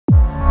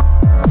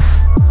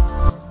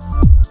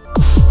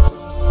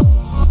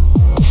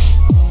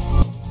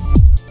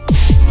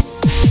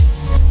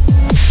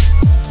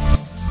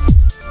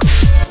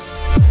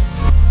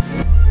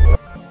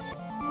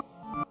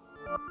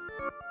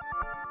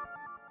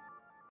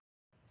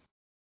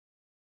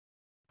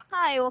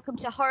Hi, welcome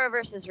to Horror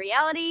versus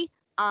Reality.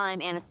 I'm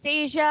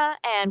Anastasia,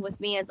 and with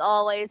me, as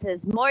always,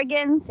 is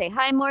Morgan. Say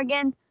hi,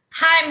 Morgan.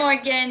 Hi,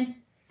 Morgan.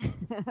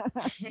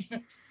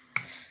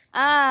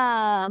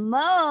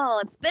 Mo,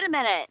 it's been a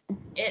minute.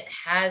 It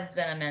has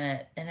been a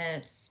minute, and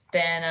it's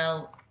been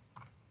a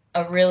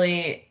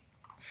really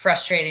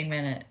frustrating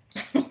minute.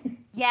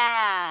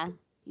 Yeah.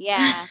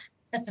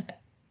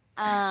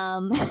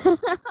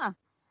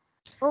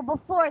 Well,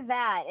 before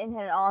that, it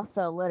had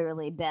also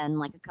literally been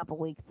like a couple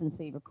weeks since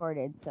we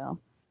recorded, so.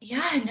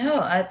 Yeah, I know.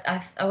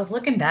 I was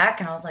looking back,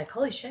 and I was like,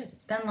 holy shit,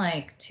 it's been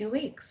like 2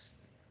 weeks.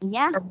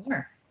 Yeah. Or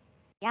more.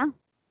 Yeah.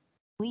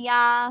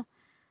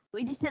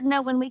 We just didn't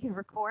know when we could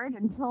record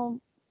until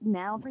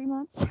now, pretty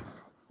much.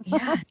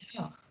 Yeah, I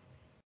know.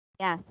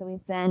 Yeah, so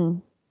we've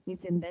been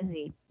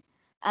busy.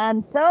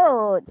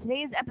 So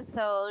today's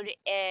episode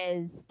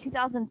is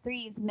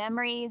 2003's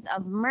Memories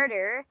of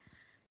Murder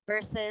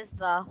versus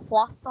the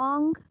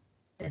Hwasong.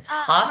 It's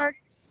Hwasong.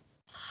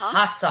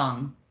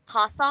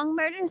 Hwasong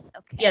murders?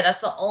 Okay. Yeah,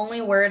 that's the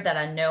only word that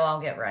I know I'll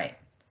get right.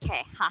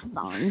 Okay,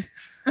 Hwasong.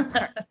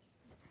 Perfect.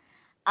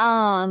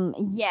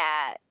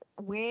 Yeah,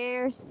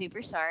 we're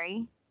super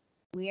sorry.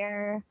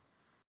 We're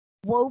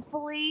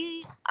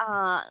woefully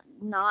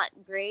not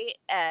great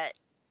at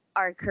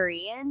our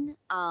Korean,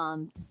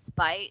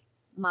 despite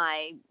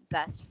my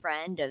best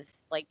friend of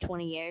like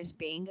 20 years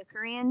being a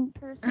Korean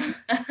person.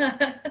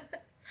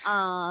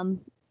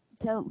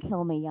 Don't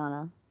kill me,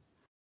 Yana.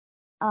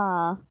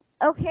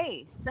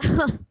 Okay,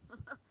 so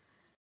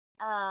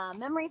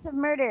Memories of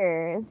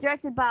Murder is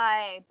directed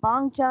by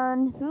Bong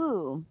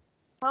Joon-ho.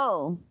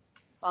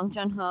 Bong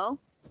Joon-ho?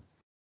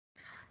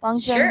 Bong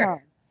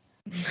Joon-ho.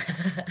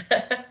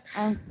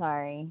 I'm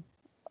sorry.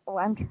 Oh,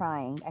 I'm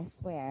trying, I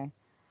swear.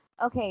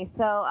 Okay,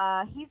 so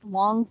he's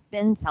long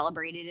been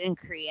celebrated in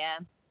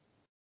Korea.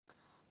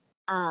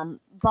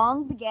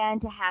 Bong began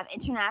to have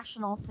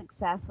international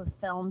success with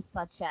films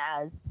such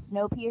as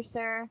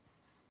Snowpiercer,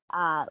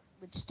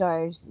 which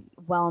stars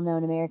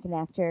well-known American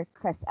actor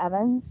Chris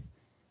Evans,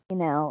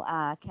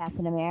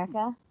 Captain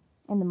America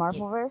in the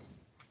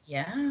Marvelverse.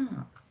 Yeah.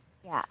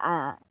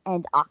 Yeah,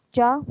 and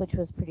Okja, which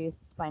was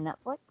produced by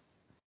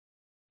Netflix.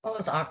 What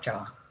was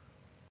Okja?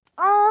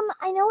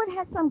 I know it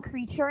has some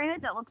creature in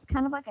it that looks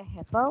kind of like a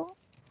hippo.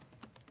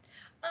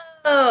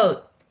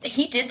 Oh,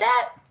 he did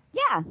that?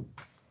 Yeah.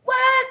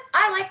 What?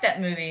 I like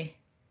that movie.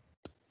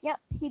 Yep,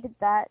 he did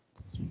that.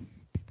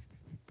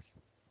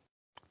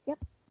 Yep.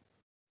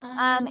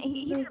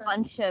 He did a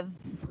bunch of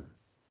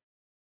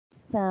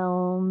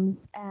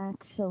films,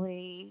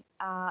 actually.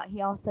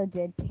 He also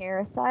did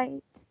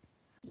Parasite.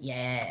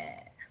 Yeah.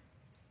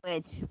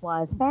 Which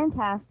was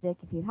fantastic.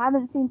 If you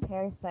haven't seen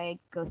Parasite,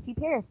 go see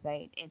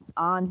Parasite. It's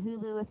on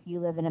Hulu if you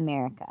live in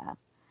America.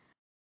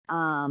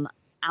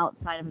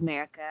 Outside of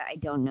America, I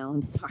don't know.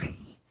 I'm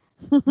sorry.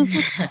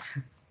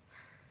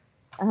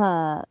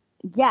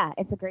 Yeah,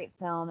 it's a great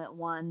film. It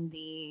won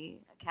the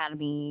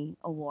Academy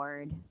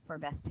Award for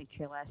Best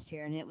Picture last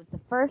year, and it was the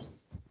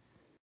first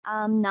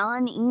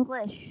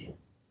non-English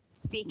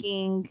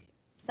speaking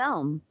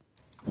film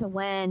to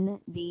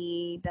win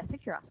the Best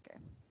Picture Oscar.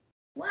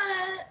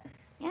 What?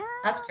 Yeah.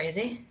 That's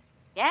crazy.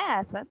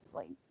 Yeah, so that's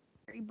like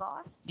pretty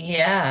boss.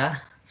 Yeah.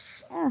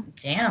 Yeah.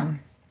 Damn.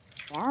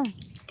 Yeah.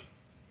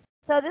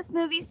 So this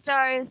movie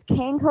stars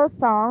Kang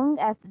Ho-song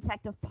as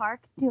Detective Park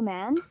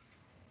Do-man.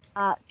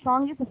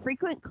 Song is a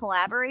frequent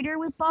collaborator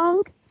with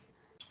Bong,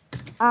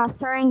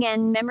 starring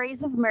in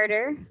Memories of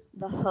Murder,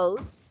 The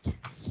Host,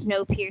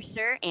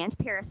 Snowpiercer, and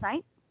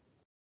Parasite.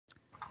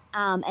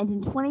 And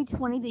in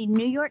 2020, the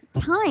New York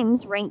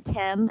Times ranked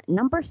him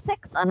number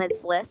 6 on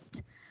its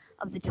list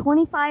of the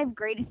 25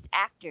 greatest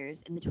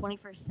actors in the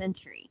 21st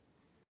century.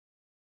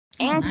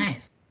 And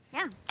nice.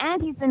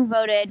 And he's been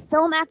voted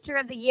Film Actor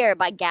of the Year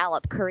by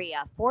Gallup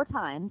Korea 4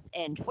 times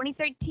in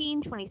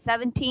 2013,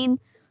 2017,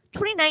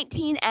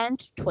 2019, and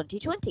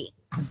 2020.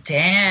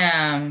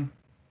 Damn.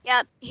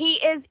 Yeah, he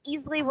is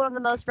easily one of the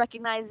most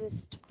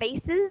recognized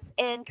faces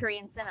in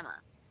Korean cinema.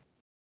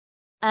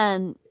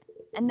 And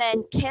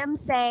then Kim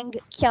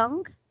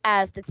Sang-kyung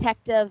as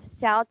Detective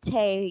Seo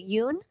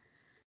Tae-yoon.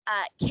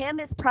 Kim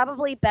is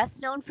probably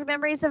best known for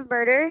Memories of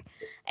Murder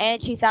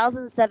and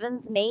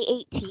 2007's May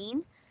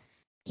 18.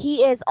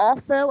 He is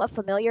also a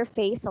familiar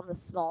face on the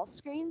small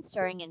screen,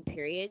 starring in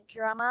period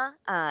drama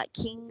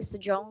King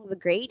Sejong the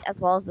Great,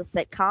 as well as the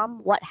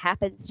sitcom What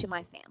Happens to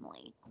My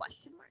Family? ?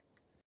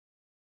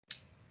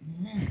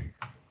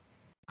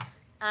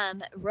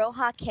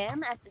 Roha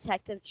Kim as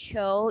Detective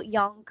Cho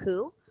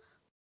Young-koo.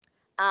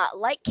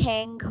 Like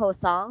Kang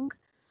Ho-song,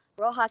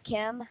 Roha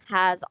Kim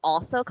has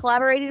also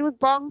collaborated with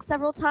Bong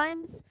several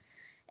times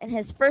in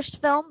his first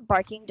film,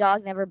 Barking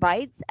Dog Never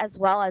Bites, as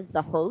well as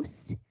The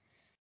Host.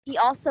 He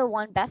also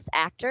won Best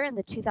Actor in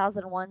the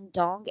 2001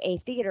 Dong A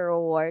Theater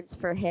Awards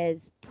for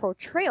his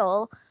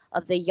portrayal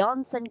of the Yeon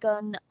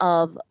Seung-gun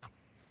of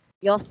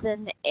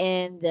Yosin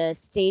in the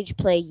stage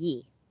play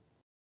Yi.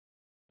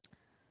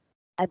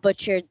 I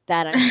butchered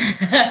that.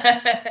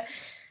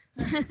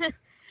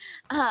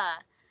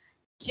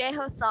 Jae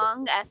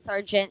Ho-sung as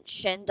Sergeant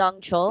Shin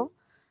Dong-chul.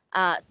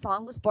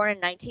 Song was born in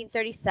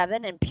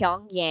 1937 in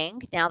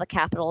Pyongyang, now the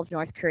capital of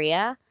North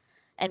Korea,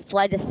 and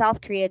fled to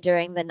South Korea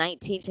during the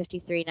 1950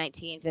 to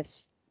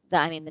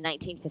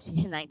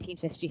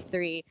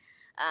 1953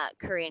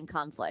 Korean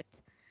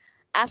conflict.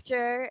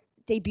 After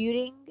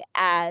debuting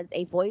as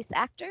a voice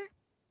actor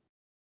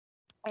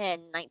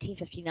in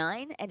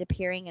 1959 and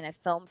appearing in a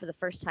film for the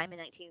first time in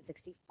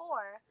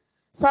 1964,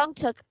 Song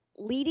took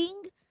leading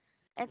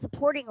and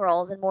supporting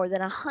roles in more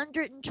than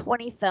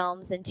 120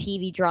 films and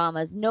TV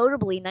dramas,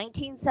 notably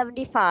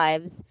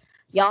 1975's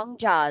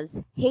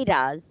Yongja's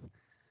Haydaz,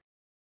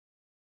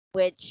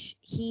 which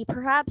he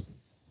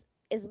perhaps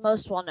is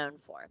most well known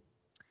for.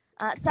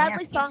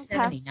 Sadly, Song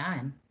passed.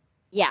 79.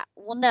 Yeah,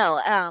 well, no,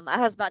 I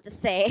was about to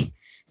say,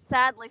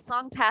 sadly,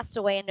 Song passed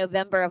away in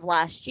November of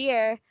last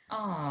year.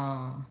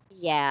 Aww.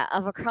 Yeah,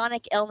 of a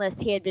chronic illness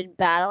he had been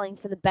battling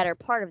for the better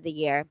part of the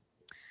year.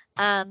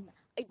 I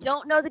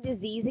don't know the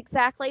disease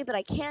exactly, but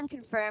I can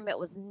confirm it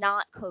was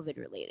not COVID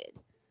related.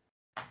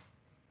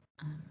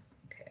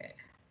 Okay.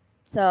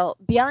 So,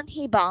 Byun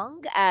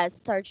Hee-bong as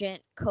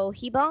Sergeant Ko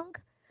Hee-bong.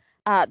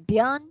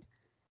 Byun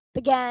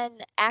began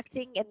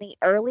acting in the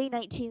early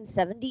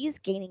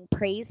 1970s, gaining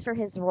praise for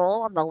his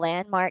role on the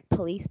landmark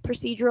police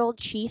procedural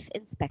Chief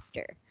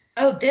Inspector.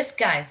 Oh, this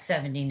guy's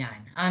 79.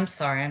 I'm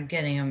sorry, I'm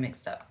getting them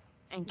mixed up.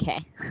 Okay.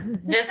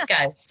 This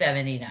guy's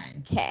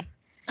 79. Okay.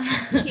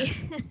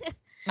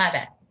 My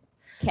bad.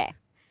 Okay.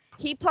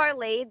 He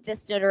parlayed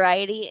this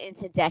notoriety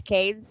into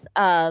decades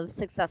of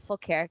successful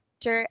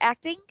character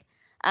acting,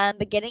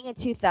 beginning in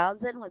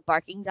 2000 with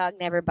Barking Dog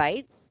Never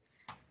Bites.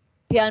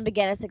 Byun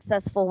began a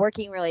successful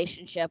working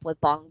relationship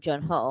with Bong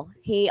Joon-ho.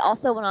 He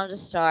also went on to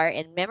star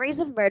in Memories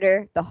of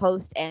Murder, The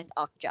Host, and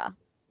Okja.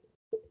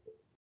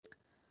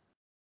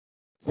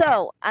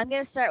 So, I'm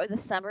going to start with a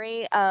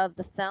summary of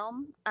the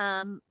film.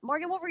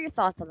 Morgan, what were your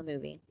thoughts on the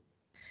movie?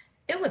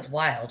 It was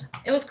wild.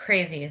 It was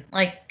crazy.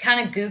 Like,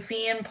 kind of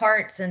goofy in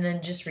parts and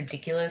then just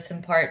ridiculous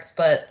in parts.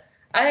 But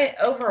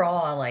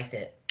overall, I liked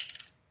it.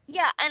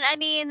 Yeah, and I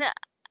mean,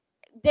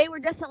 they were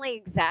definitely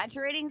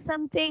exaggerating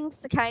some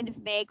things to kind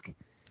of make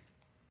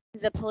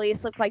the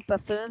police look like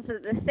buffoons, but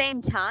at the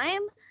same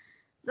time,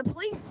 the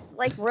police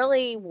like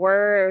really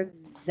were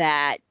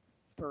that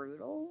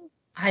brutal.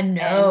 I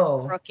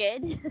know. And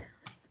crooked.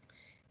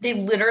 They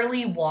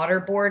literally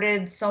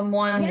waterboarded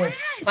someone with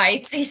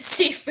spicy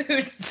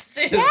seafood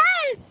soup.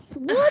 Yes!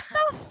 What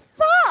the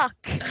fuck?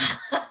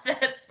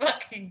 That's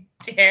fucking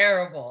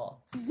terrible.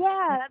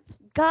 Yeah,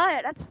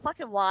 that's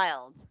fucking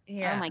wild.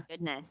 Yeah. Oh my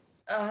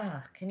goodness.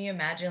 Can you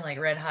imagine like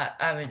Red Hot?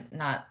 I mean,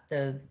 not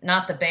the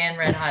band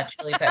Red Hot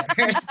Chili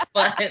Peppers,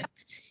 but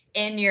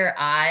in your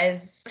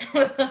eyes.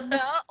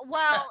 No,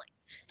 well,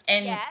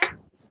 and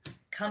yes,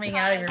 coming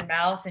out of your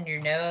mouth and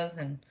your nose,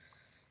 and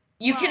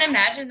you can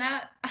imagine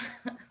that.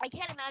 I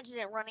can't imagine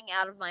it running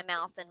out of my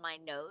mouth and my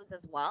nose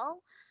as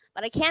well,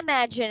 but I can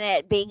imagine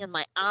it being in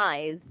my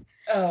eyes.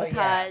 Oh,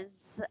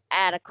 because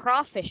at a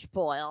crawfish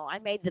boil, I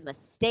made the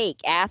mistake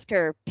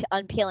after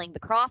unpeeling the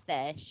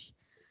crawfish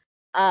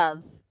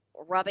of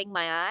rubbing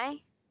my eye.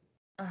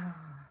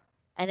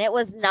 And it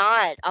was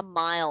not a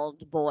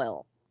mild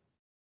boil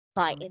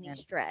by any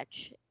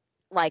stretch.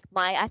 Like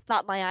I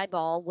thought my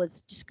eyeball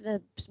was just going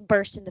to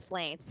burst into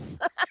flames.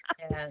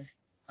 Yeah.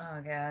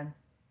 Oh, God.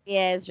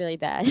 Yeah, it's really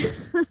bad.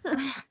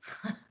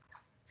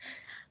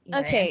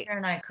 Okay. Andrew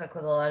and I cook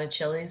with a lot of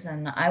chilies,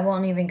 and I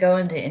won't even go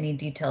into any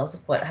details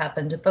of what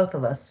happened to both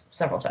of us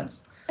several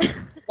times.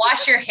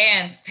 Wash your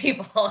hands,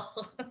 people.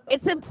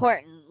 It's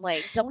important.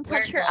 Like, don't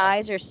touch your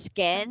eyes or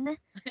skin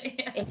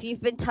if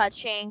you've been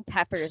touching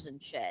peppers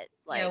and shit.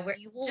 Like,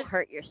 you will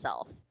hurt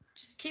yourself.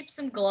 Just keep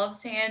some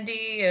gloves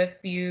handy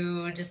if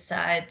you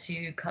decide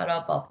to cut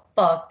up a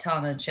fuck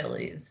ton of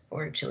chilies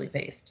or chili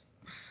paste.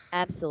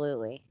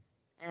 Absolutely.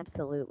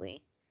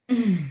 Absolutely.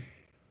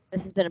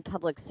 This has been a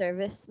public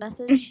service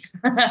message.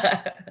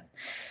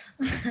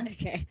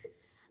 Okay.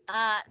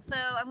 So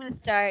I'm going to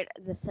start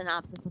the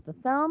synopsis of the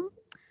film.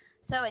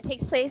 So it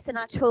takes place in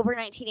October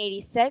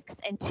 1986,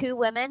 and 2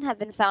 women have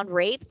been found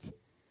raped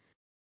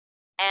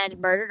and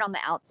murdered on the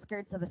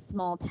outskirts of a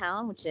small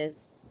town, which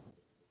is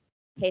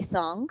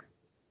Haesong.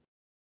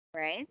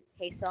 Right?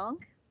 Haesong?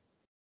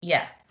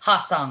 Yeah.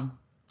 Hwasong.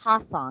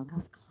 Hwasong. I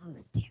was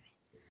close, damn it.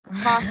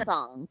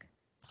 Hwasong.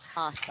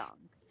 Hwasong.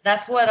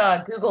 That's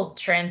what Google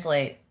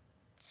Translate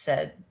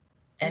said.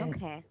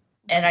 And,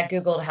 and I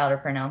Googled how to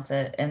pronounce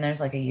it, and there's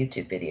like a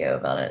YouTube video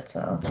about it,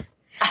 so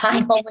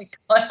I'm only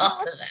going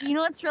off of that. You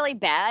know what's really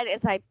bad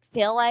is I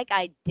feel like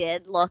I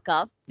did look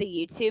up the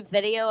YouTube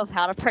video of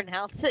how to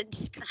pronounce it and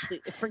just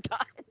completely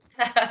forgot.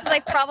 Because I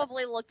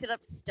probably looked it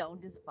up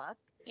stoned as fuck.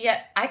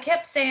 Yeah, I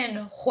kept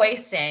saying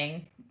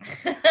Hwasong.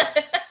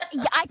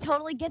 Yeah, I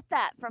totally get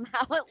that from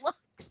how it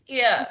looks.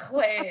 Yeah,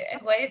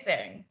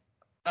 Hwasong.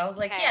 I was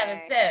like, yeah,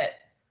 that's it.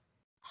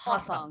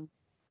 Hwasong.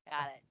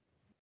 Got it.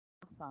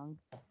 Hwasong.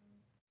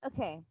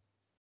 Okay.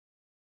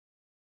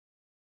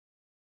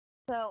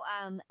 So,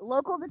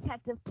 local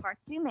detective Park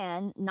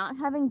Du-man, not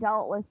having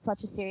dealt with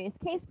such a serious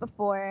case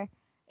before,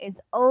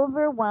 is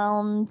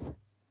overwhelmed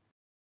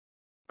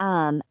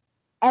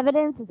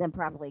Evidence is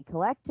improperly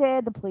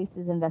collected. The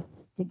police's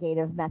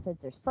investigative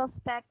methods are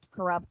suspect,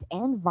 corrupt,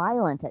 and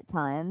violent at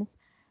times,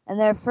 and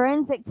their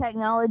forensic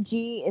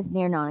technology is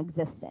near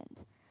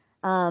non-existent.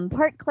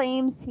 Park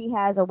claims he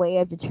has a way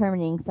of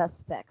determining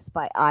suspects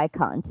by eye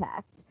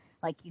contact,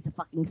 like he's a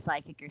fucking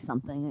psychic or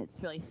something. It's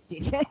really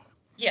stupid.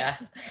 Yeah.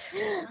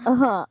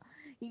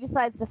 He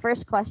decides to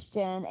first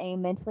question a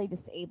mentally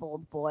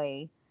disabled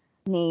boy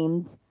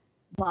named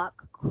Bak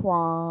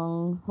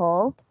Kwang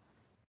Ho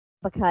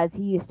because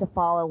he used to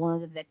follow one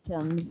of the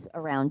victims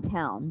around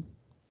town.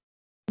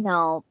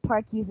 Now,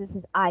 Park uses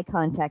his eye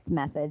contact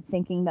method,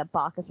 thinking that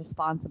Bak is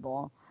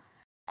responsible,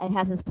 and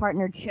has his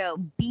partner Cho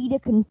beat a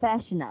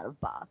confession out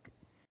of Bak.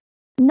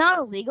 Not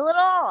illegal at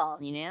all,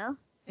 you know?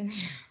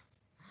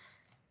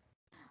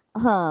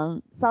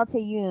 Sao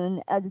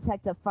Tae-yoon, a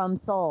detective from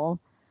Seoul,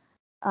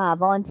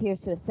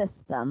 volunteers to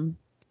assist them.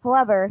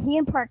 However, he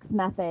and Park's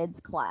methods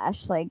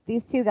clash. Like,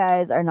 these two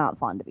guys are not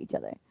fond of each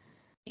other.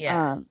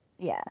 Yeah.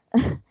 Yeah.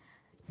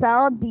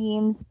 Sal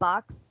deems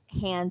Bak's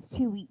hands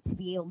too weak to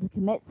be able to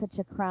commit such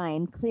a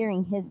crime,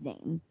 clearing his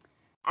name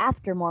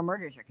after more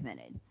murders are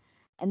committed.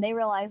 And they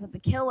realize that the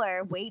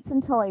killer waits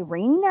until a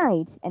rainy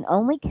night and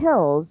only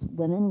kills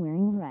women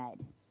wearing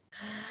red.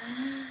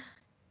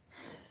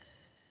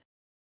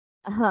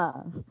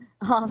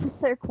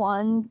 Officer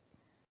Kwon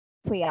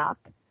Kwiak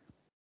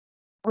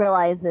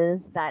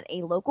realizes that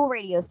a local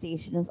radio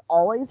station is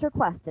always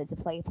requested to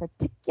play a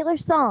particular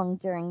song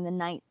during the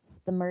nights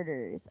the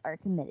murders are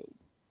committed.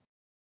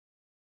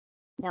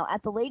 Now,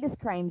 at the latest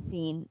crime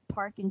scene,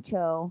 Park and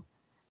Cho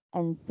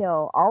and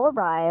So all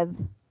arrive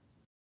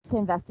to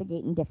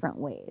investigate in different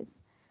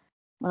ways.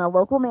 When a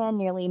local man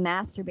nearby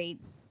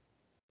masturbates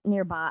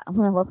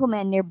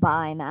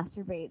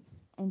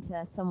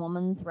into some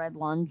woman's red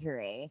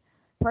lingerie,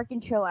 Park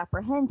and Cho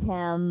apprehend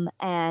him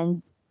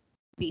and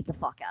beat the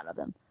fuck out of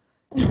him.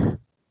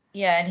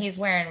 Yeah, and he's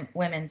wearing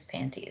women's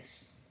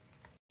panties.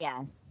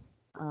 Yes.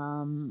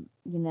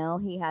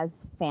 He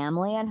has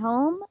family at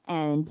home,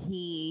 and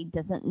he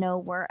doesn't know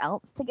where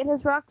else to get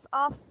his rocks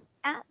off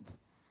at.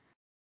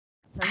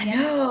 So, I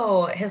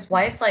know. His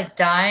wife's like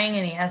dying,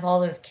 and he has all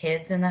those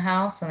kids in the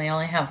house, and they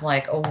only have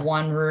like a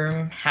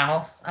one-room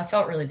house. I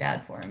felt really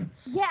bad for him.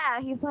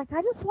 Yeah, he's like,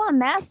 I just want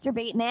to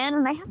masturbate, man,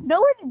 and I have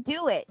nowhere to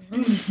do it.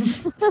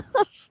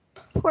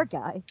 Poor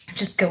guy.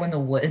 Just go in the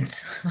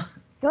woods.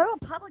 Go to a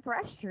public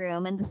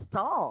restroom in the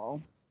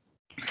stall.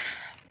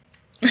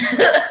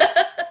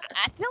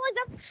 I feel like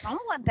that's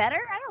somewhat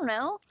better. I don't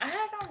know.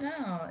 I don't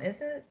know.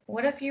 Is it?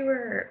 What if you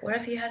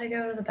had to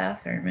go to the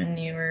bathroom and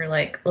you were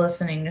like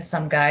listening to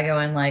some guy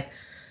going like,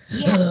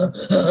 yeah.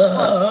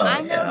 Well,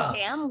 I know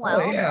damn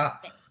well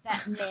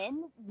that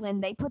men,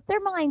 when they put their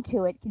mind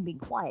to it, can be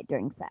quiet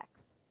during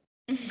sex.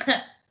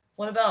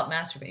 What about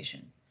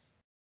masturbation?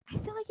 I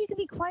feel like you can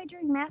be quiet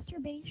during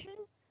masturbation.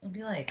 It'd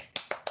be like,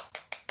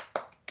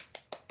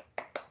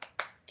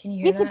 can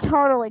you hear that? You can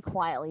totally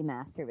quietly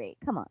masturbate.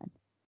 Come on.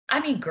 I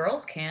mean,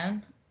 girls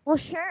can. Well,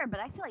 sure, but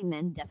I feel like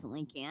men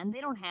definitely can.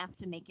 They don't have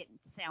to make it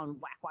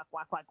sound whack, whack,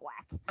 whack, whack,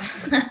 whack.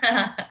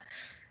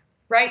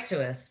 Write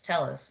to us.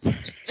 Tell us.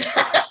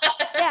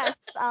 Yes.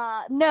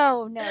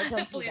 No, don't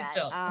do Please that.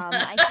 don't.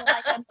 I feel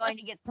like I'm going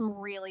to get some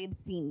really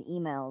obscene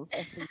emails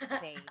if we say to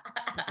do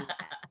that.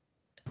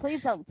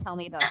 Please don't tell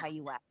me about how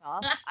you whacked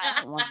off.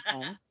 I don't want to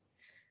know.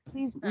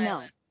 Please,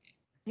 no.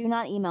 Do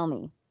not email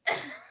me.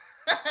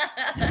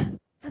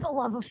 For the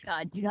love of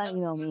God, do not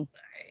email me.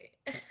 Sorry.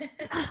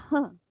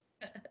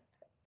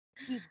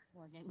 Jesus,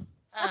 Morgan.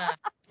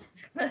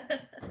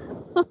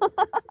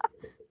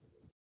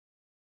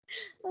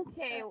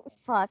 Okay,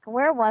 fuck.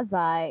 Where was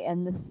I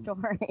in the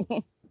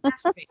story?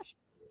 Masturbation.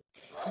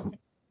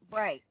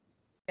 Right.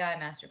 Guy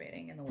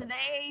masturbating in the woods. So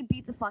they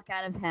beat the fuck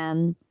out of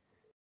him,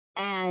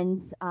 and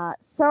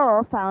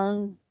So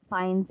finds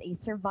a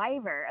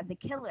survivor of the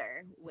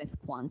killer with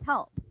Kwan's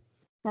help.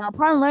 Now,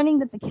 upon learning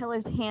that the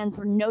killer's hands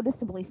were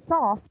noticeably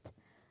soft,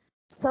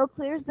 So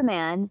clears the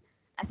man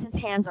as his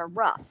hands are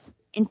rough.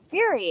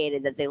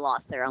 Infuriated that they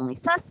lost their only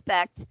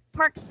suspect,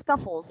 Park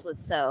scuffles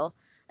with So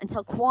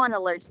until Kwan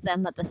alerts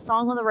them that the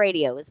song on the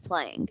radio is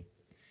playing.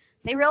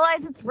 They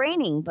realize it's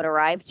raining, but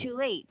arrive too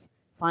late,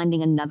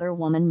 finding another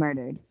woman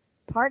murdered.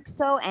 Park,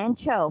 So, and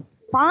Cho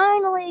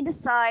finally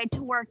decide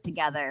to work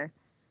together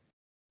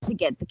to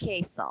get the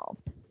case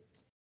solved.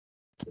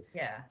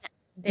 Yeah.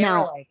 They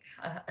were like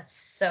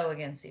so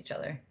against each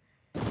other.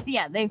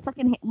 Yeah, they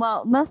fucking,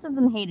 most of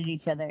them hated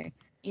each other.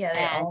 Yeah,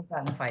 they all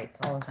got in fights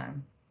all the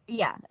time.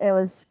 Yeah, it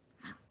was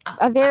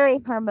a very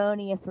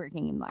harmonious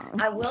working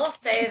environment. I will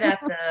say that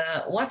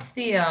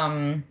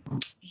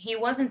he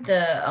wasn't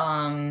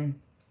he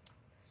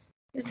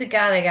was the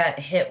guy that got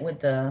hit with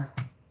the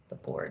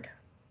board.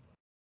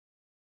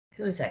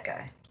 Who is that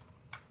guy?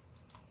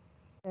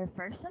 Their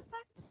first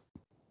suspect?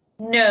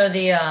 No,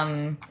 the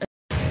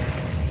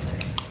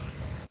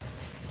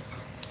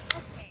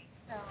Okay,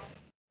 so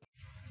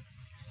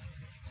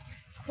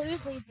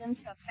clues lead them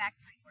to a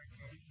factory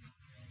worker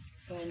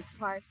named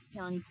Park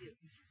Kyung-gu.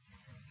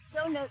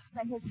 So notes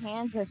that his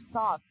hands are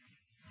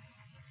soft,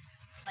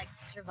 like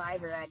the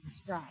survivor I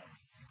described.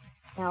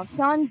 Now,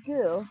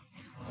 Hyun-gu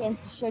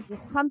begins to show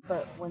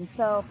discomfort when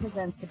So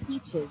presents the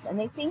peaches, and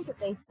they think that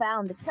they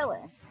found the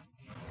killer.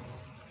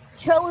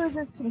 Cho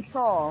loses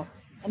control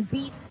and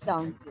beats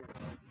Hyun-gu,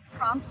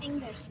 prompting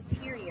their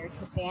superior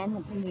to ban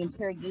him from the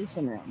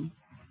interrogation room.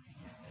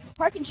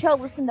 Park and Cho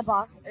listen to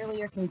Bok's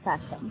earlier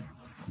confession.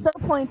 So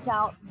points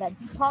out that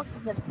he talks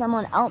as if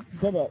someone else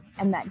did it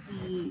and that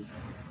he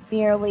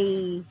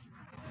merely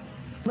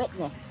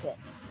witnessed it.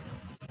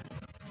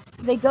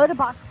 So they go to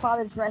Bok's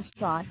father's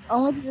restaurant,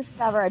 only to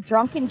discover a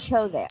drunken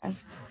Cho there.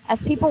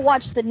 As people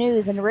watch the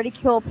news and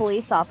ridicule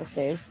police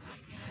officers,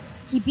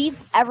 he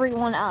beats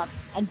everyone up,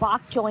 and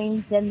Bok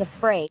joins in the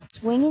fray,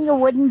 swinging a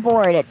wooden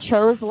board at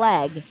Cho's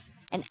leg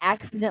and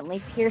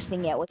accidentally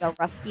piercing it with a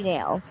rusty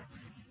nail.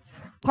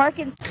 Park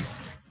and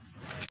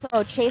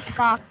So chase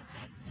Bok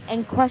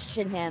and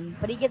question him,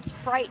 but he gets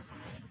frightened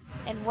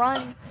and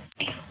runs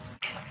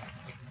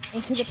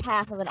into the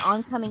path of an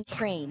oncoming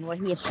train where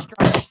he is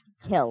struck and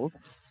killed.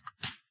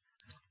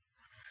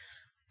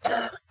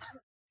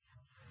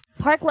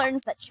 Park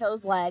learns that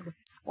Cho's leg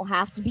will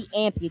have to be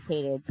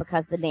amputated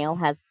because the nail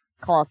has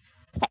caused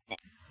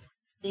tetanus,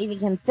 leaving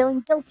him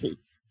feeling guilty.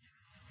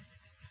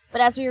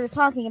 But as we were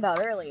talking about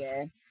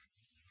earlier,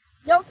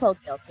 don't feel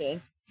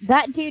guilty.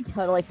 That dude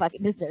totally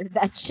fucking deserved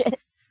that shit.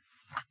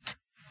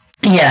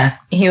 Yeah,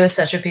 he was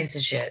such a piece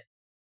of shit.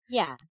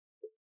 Yeah.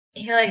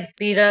 He, like,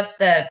 beat up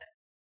that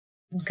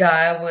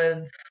guy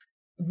with,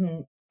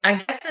 I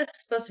guess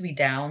it's supposed to be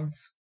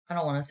Downs. I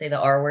don't want to say the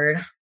R word.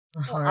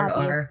 The hard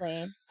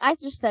obviously. R. I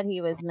just said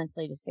he was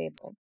mentally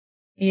disabled.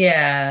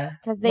 Yeah.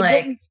 Because they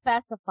didn't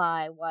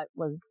specify what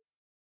was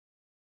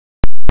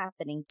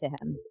happening to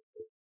him.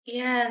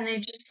 Yeah, and they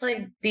just,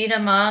 like, beat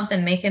him up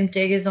and make him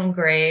dig his own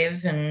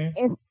grave, and...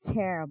 It's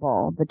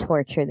terrible, the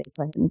torture they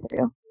put him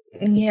through.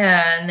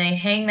 Yeah, and they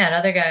hang that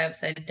other guy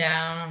upside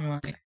down,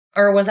 like...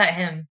 Or was that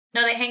him?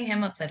 No, they hang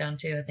him upside down,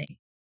 too, I think.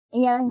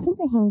 Yeah, I think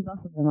they hang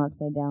both of them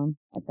upside down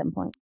at some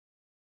point.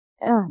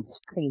 Oh, it's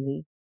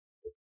crazy.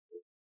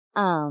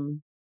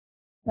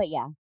 But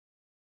yeah.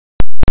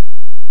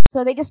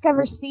 So they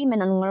discover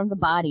semen on one of the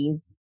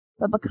bodies,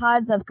 but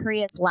because of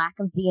Korea's lack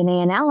of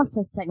DNA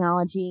analysis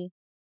technology,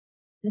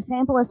 the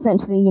sample is sent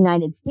to the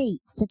United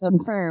States to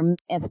confirm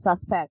if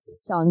suspect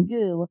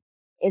Hyun-gu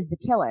is the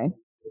killer.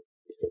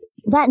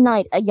 That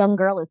night, a young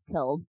girl is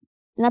killed,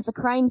 and at the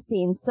crime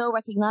scene, So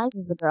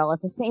recognizes the girl as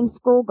the same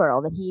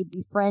schoolgirl that he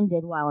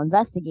befriended while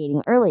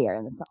investigating earlier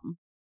in the film.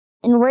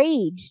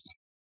 Enraged,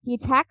 he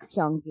attacks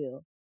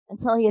Hyun-gu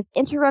until he is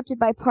interrupted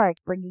by Park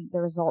bringing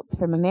the results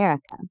from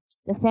America.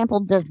 The sample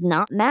does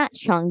not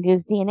match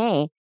Hyun-gu's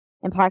DNA,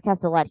 and Park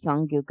has to let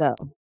Hyun-gu go.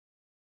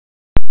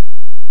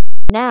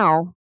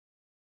 Now,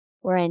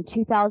 we're in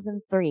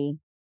 2003,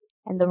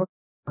 and the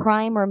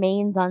crime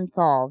remains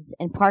unsolved,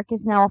 and Park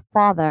is now a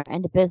father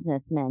and a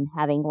businessman,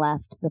 having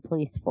left the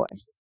police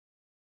force.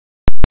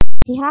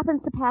 He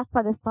happens to pass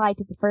by the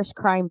site of the first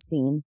crime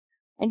scene,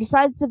 and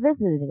decides to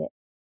visit it,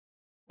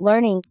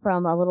 learning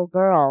from a little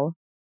girl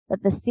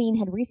that the scene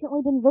had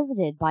recently been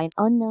visited by an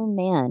unknown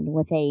man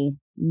with a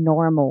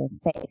normal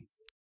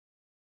face.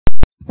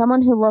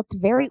 Someone who looked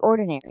very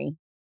ordinary.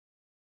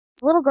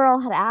 The little girl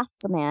had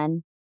asked the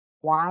man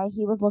why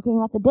he was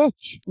looking at the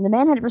ditch, and the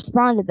man had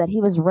responded that he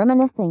was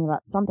reminiscing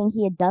about something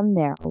he had done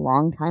there a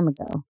long time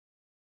ago.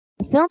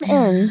 The film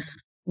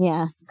ends...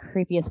 Yeah,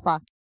 creepy as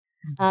fuck.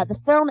 The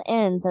film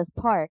ends as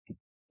Park,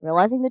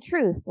 realizing the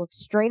truth, looks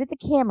straight at the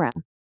camera,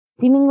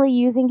 seemingly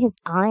using his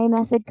eye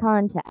method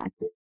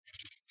contact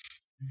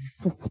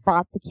to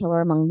spot the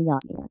killer among the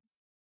audience.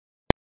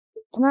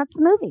 And that's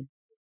the movie.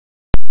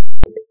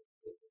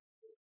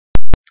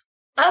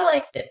 I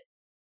liked it.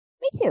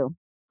 Me too.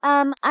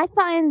 I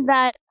find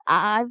that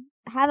I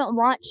haven't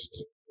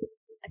watched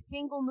a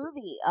single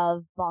movie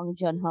of Bong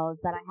Joon-ho's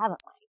that I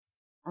haven't liked.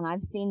 And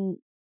I've seen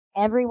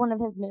every one of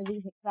his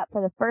movies except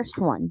for the first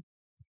one,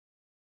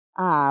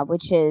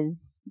 which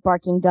is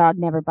Barking Dog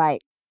Never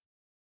Bites.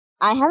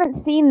 I haven't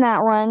seen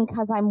that one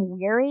because I'm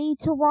weary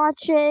to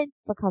watch it,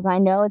 because I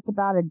know it's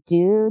about a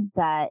dude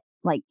that,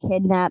 like,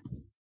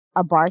 kidnaps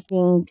a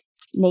barking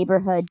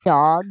neighborhood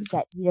dog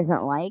that he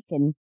doesn't like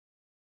and,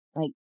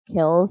 like,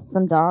 kills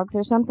some dogs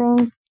or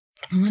something.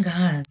 Oh my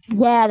god.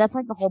 Yeah, that's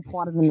like the whole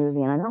plot of the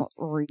movie, and I don't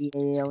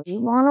really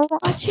want to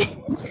watch it.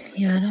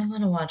 Yeah, I don't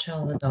want to watch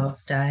all the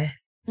dogs die.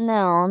 No,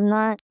 I'm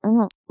not. I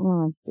don't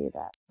want to do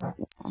that.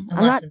 Yeah.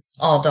 Unless it's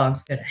all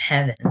dogs go to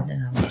heaven,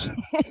 then I'll watch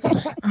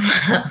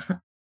it.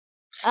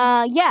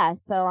 Yeah,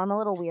 so I'm a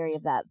little weary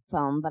of that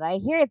film, but I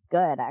hear it's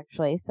good,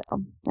 actually, so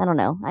I don't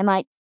know. I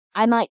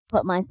might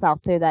put myself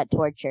through that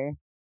torture.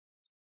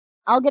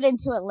 I'll get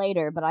into it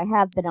later, but I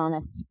have been on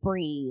a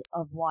spree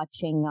of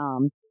watching,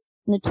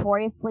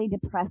 notoriously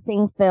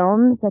depressing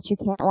films that you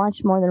can't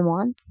watch more than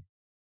once.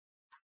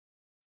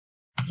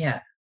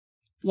 Yeah.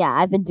 Yeah,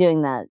 I've been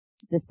doing that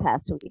this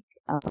past week.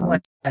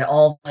 What?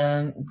 All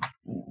the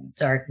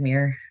Dark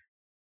Mirror?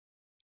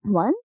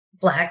 What?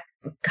 God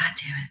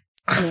damn it.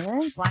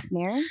 Mirror? Black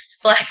Mirror?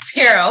 Black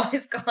Mirror. I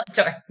always call it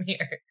Dark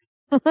Mirror.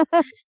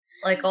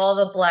 Like all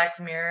the Black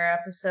Mirror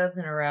episodes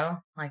in a row.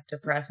 Like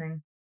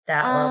depressing.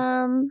 that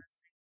level.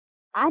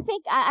 I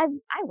think I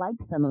like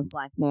some of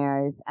Black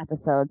Mirror's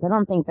episodes. I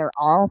don't think they're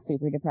all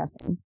super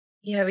depressing.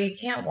 Yeah, but you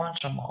can't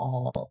watch them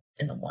all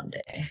in the one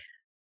day.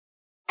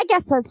 I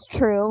guess that's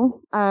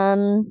true.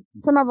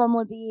 Some of them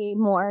would be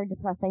more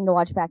depressing to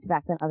watch back to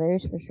back than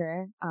others, for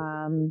sure.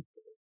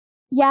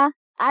 Yeah,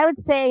 I would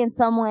say in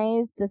some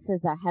ways this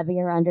is a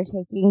heavier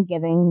undertaking,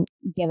 given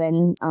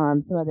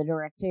some of the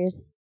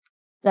directors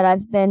that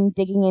I've been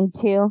digging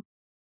into.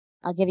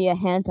 I'll give you a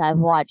hint. I've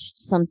watched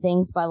some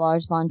things by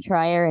Lars von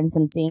Trier and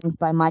some things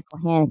by Michael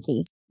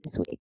Haneke this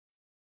week.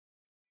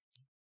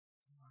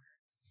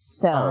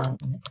 So,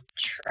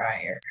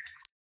 Trier.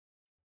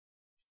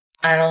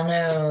 I don't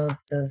know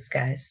those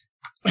guys.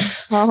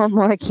 Oh,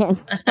 Morgan.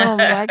 Oh,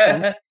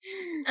 Morgan.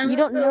 You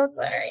don't so know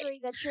sorry. the misery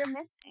that you're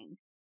missing.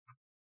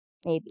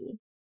 Maybe.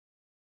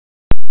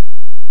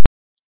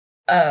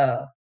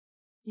 Oh.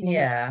 Do you know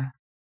Yeah.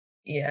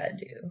 Yeah, I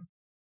do.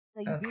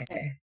 So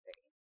okay.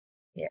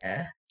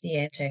 Yeah. The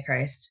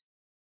Antichrist.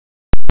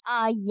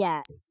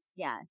 Yes.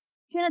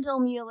 Genital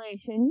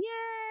mutilation.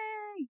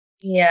 Yay!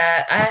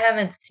 Yeah, I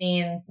haven't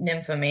seen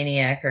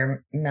Nymphomaniac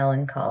or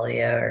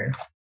Melancholia or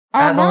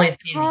I've only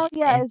seen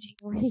Melancholia is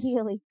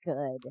really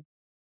good.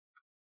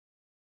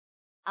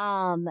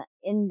 And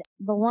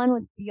the one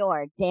with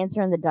Bjork,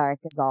 Dancer in the Dark,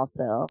 is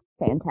also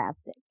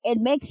fantastic. It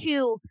makes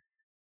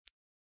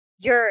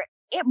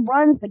it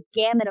runs the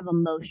gamut of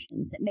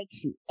emotions. It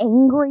makes you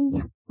angry,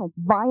 like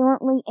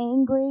violently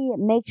angry. It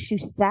makes you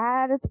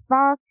sad as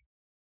fuck.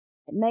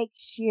 It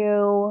makes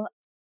you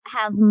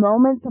have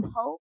moments of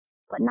hope,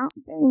 but not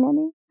very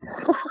many.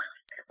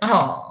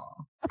 Oh.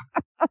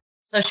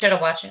 So should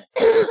I watch it?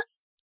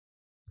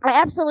 I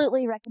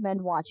absolutely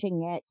recommend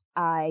watching it.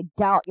 I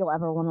doubt you'll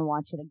ever want to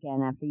watch it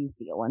again after you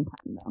see it one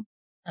time, though.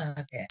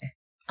 Okay.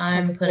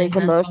 I'm putting this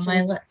on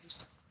my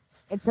list.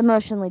 It's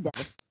emotionally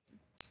devastating.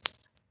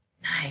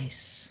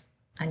 Nice.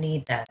 I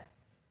need that.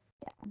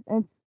 Yeah,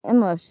 it's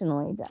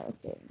emotionally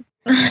devastating.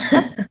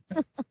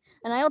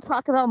 And I will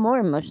talk about more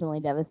emotionally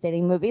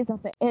devastating movies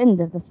at the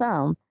end of the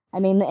film. I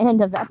mean, the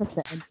end of the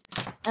episode.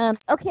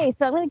 Okay,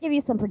 so I'm going to give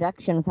you some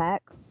production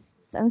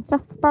facts and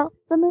stuff about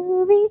the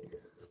movie.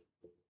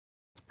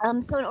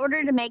 So in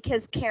order to make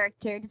his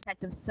character,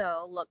 Detective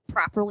So, look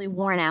properly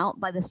worn out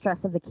by the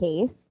stress of the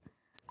case,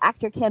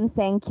 actor Kim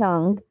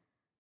Sang-kyung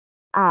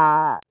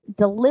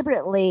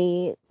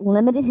deliberately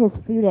limited his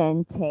food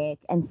intake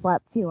and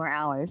slept fewer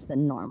hours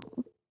than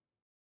normal.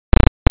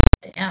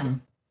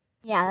 Damn.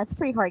 Yeah, that's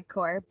pretty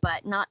hardcore,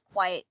 but not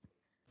quite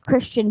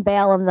Christian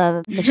Bale and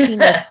the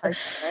Machinist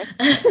hardcore.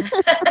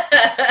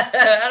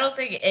 I don't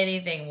think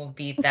anything will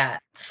beat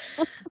that.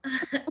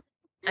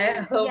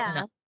 I hope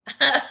not.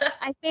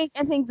 I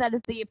think that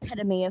is the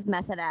epitome of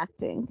method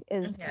acting,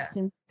 is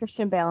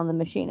Christian Bale and the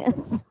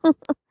Machinist.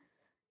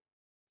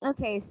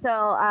 Okay,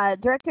 so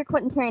director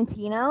Quentin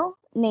Tarantino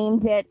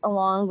named it,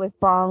 along with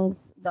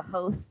Bong's The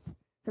Host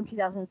from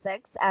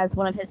 2006, as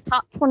one of his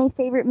top 20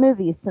 favorite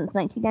movies since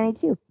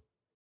 1992.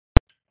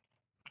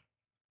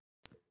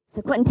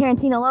 So Quentin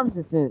Tarantino loves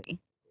this movie,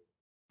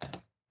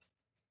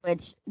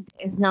 which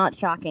is not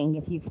shocking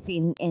if you've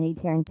seen any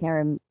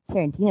Tarantino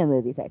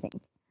movies, I think.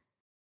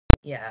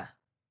 Yeah.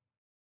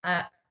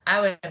 I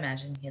would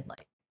imagine he'd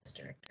like this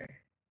director.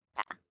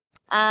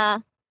 Yeah.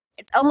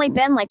 It's only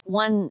been like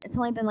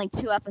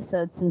 2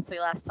 episodes since we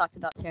last talked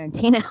about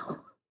Tarantino.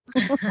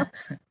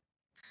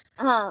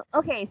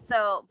 Okay,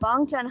 so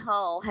Bong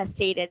Joon-ho has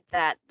stated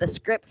that the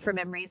script for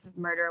Memories of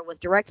Murder was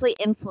directly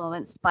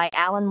influenced by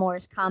Alan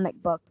Moore's comic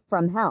book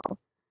From Hell,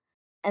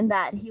 and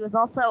that he was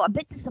also a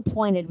bit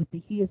disappointed with the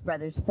Hughes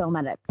brothers' film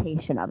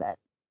adaptation of it.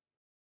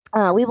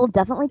 We will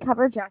definitely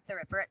cover Jack the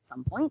Ripper at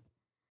some point,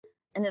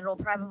 and it'll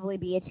probably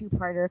be a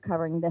 2-parter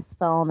covering this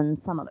film and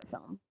some other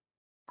film,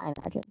 I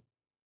imagine.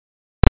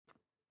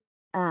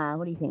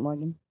 What do you think,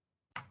 Morgan?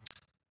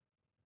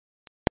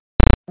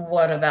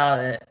 What about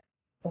it?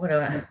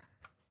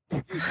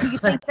 Do you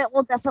think that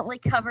we'll definitely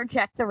cover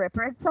Jack the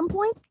Ripper at some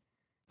point?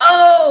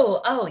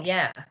 Oh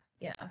yeah,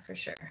 for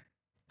sure.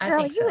 I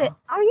think so.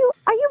 Are you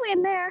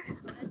in there?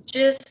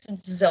 Just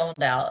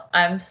zoned out.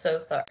 I'm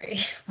so sorry.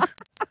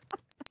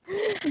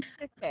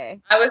 Okay.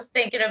 I was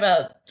thinking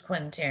about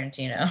Quentin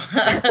Tarantino.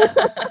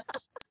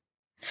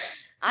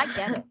 I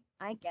get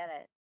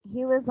it.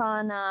 He was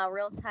on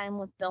Real Time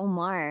with Bill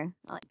Maher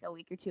like a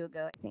week or 2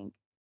 ago, I think.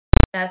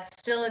 That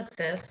still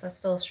exists. That's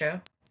still a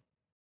show.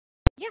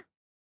 Yeah.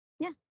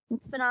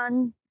 It's been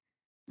on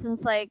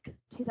since like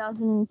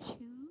 2002.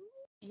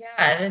 Yeah,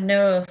 I didn't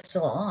know it was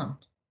still on.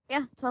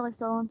 Yeah, totally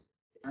still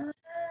on.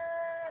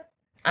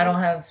 I don't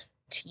have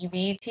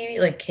TV,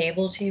 like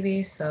cable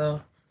TV,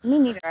 so. Me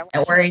neither.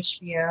 Or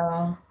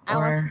HBO. I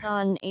watch it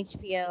on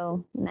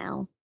HBO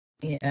now.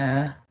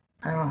 Yeah,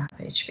 I don't have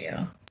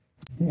HBO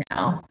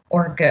now,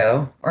 or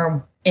Go,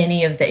 or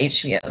any of the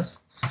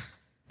HBOs.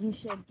 You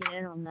should get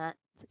in on that.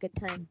 It's a good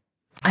time.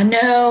 I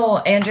know.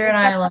 Andrew and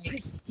I like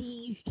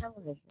prestige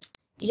television.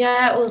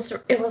 Yeah,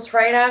 it was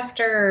right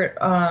after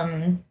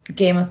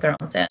Game of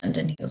Thrones ended,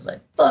 and he was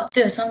like, "Fuck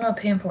this! I'm not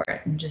paying for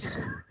it," and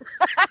just.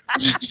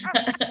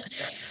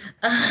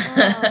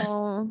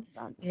 Oh Oh,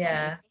 that's funny.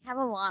 They have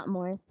a lot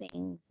more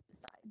things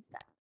besides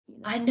that.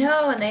 I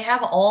know, and they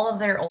have all of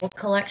their old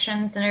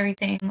collections and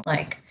everything,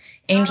 like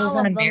Angels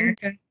in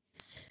America.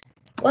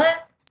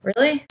 What?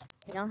 Really?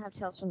 They don't have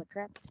Tales from the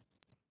Crypt. Is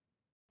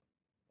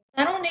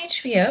that on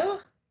HBO?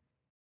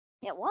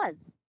 It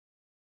was.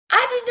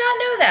 I did not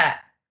know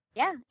that.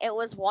 Yeah, it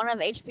was one of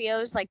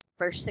HBO's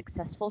first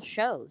successful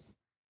shows.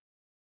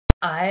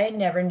 I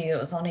never knew it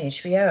was on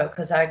HBO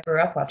because I grew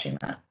up watching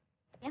that.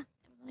 Yeah, it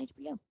was on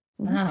HBO.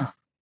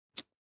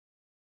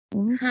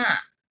 Oh. Huh.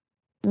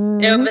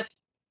 No, but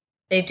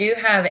they do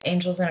have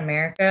Angels in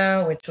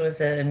America, which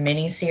was a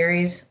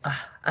mini-series.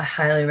 I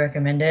highly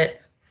recommend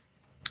it.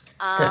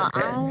 So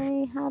good.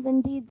 I have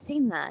indeed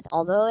seen that,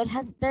 although it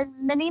has been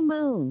many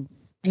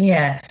moons.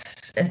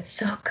 Yes, it's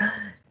so good.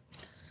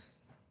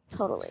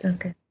 Totally. So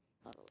good.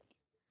 Totally.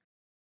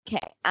 Okay.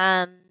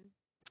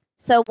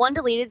 So one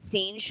deleted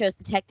scene shows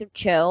Detective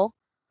Cho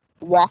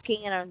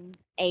walking in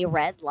a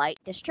red light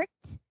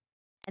district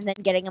and then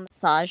getting a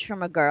massage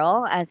from a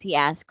girl as he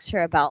asks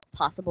her about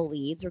possible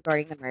leads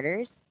regarding the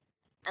murders.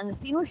 And the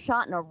scene was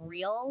shot in a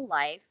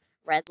real-life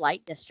red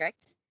light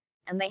district,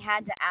 and they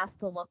had to ask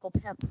the local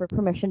pimp for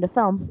permission to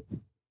film.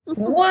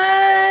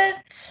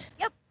 What?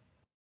 Yep.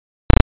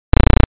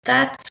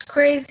 That's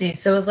crazy.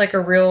 So it was like a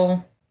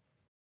real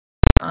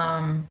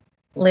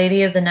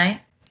lady of the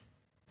night?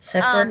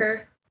 Sex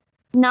worker?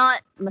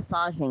 Not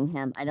massaging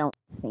him, I don't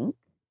think,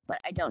 but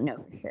I don't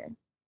know for sure.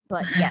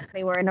 But yes,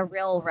 they were in a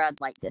real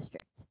red light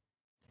district.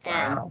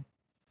 Wow. And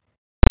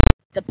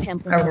the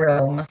pimp was a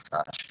real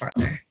massage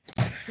parlor.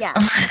 Yeah.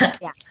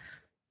 Yeah.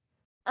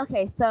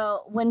 Okay,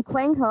 so when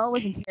Kwang Ho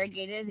was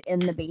interrogated in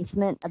the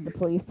basement of the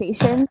police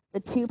station, the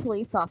two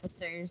police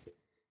officers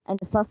and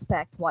the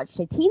suspect watched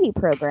a TV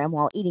program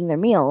while eating their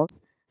meals.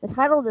 The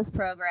title of this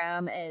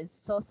program is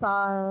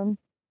Sosan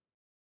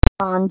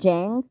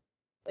Banjang,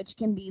 which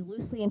can be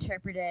loosely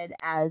interpreted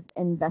as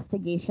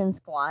Investigation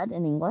Squad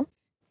in English.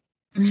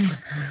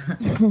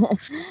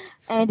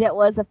 And it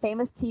was a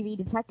famous TV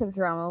detective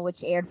drama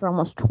which aired for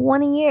almost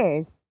 20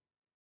 years.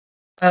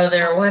 Oh,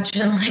 they were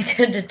watching like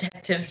a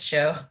detective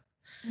show.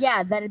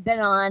 Yeah, that had been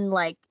on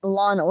like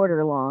Law and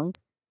Order long.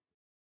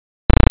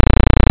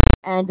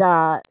 And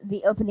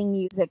the opening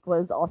music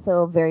was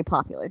also very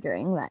popular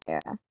during that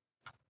era.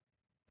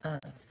 Oh,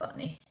 that's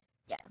funny.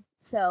 Yeah.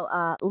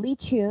 So Lee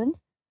Chun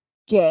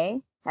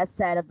Jae has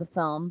said of the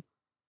film,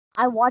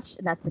 I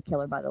watched, that's the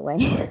killer, by the way.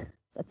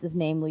 That's his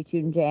name, Lee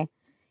Chun Jae.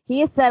 He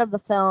has said of the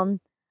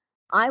film,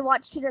 I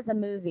watched it as a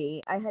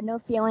movie. I had no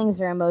feelings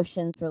or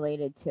emotions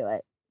related to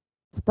it.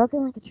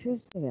 Spoken like a true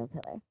serial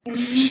killer.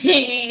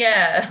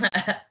 Yeah.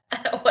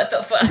 What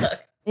the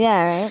fuck?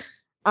 Yeah, right?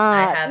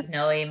 I have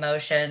no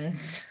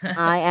emotions.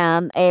 I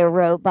am a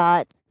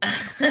robot.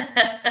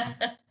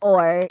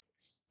 Or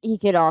he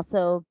could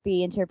also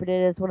be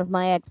interpreted as one of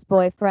my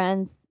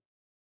ex-boyfriends.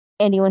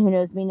 Anyone who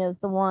knows me knows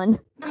the one.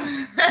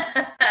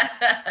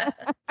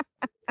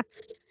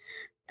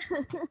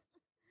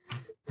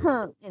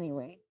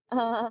 Anyway.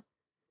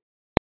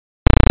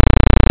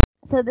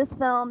 So this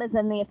film is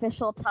in the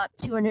official top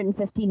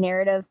 250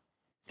 narrative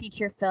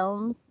feature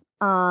films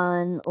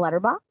on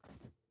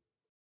Letterboxd.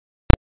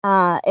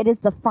 It is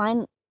the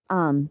final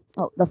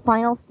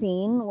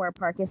scene where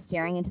Park is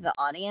staring into the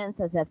audience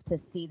as if to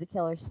see the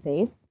killer's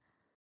face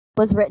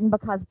was written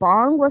because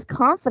Bong was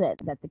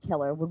confident that the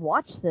killer would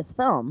watch this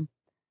film.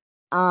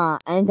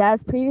 And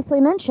as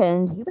previously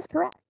mentioned, he was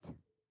correct.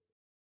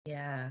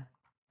 Yeah,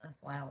 that's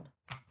wild.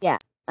 Yeah.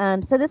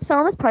 So this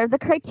film is part of the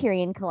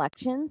Criterion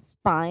Collection,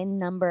 spine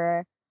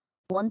number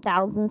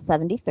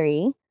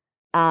 1073.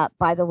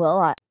 By the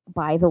way,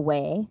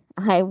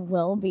 I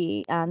will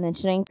be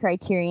mentioning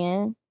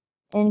Criterion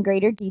in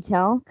greater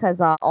detail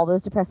because all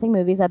those depressing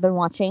movies I've been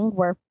watching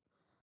were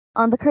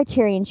on the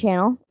Criterion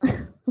channel.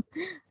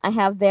 I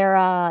have their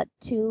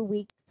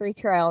 2-week free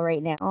trial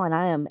right now, and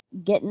I am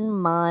getting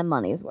my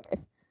money's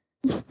worth.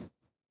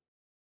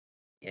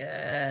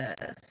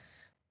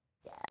 Yes.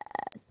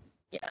 Yes.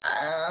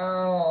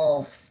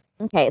 Yes.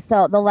 Okay,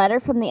 so the letter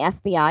from the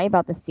FBI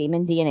about the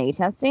semen DNA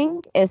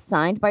testing is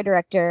signed by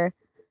director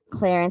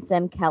Clarence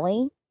M.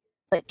 Kelly,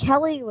 but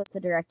Kelly was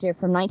the director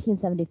from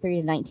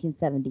 1973 to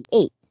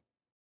 1978.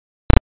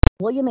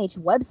 William H.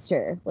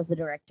 Webster was the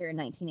director in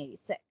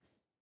 1986.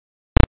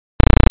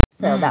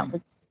 So that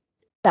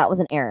was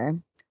an error.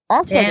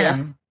 Also,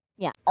 Damn.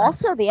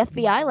 Also, the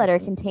FBI letter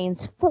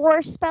contains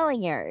 4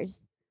 spelling errors.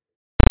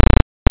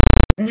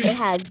 It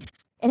has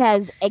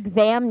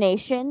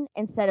examination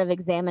instead of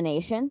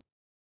examination.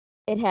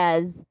 It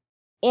has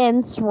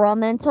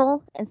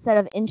instrumental instead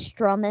of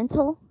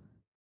instrumental.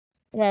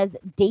 It has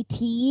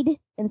dated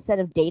instead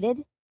of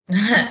dated.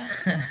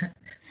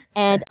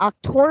 And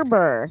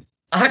October.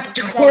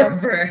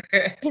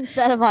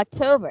 Instead of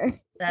October.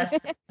 That's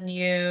the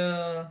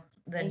new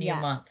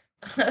month.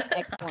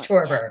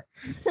 October.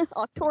 Yeah.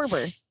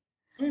 October.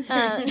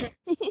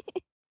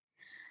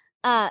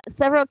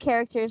 Several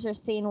characters are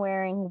seen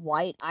wearing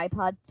white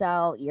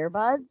iPod-style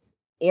earbuds.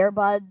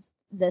 Earbuds,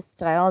 this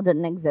style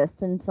didn't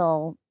exist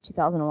until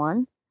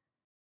 2001.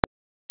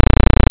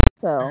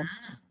 So,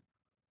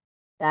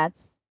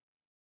 That's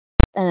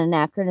an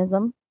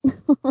anachronism.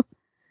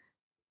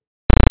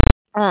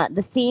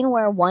 The scene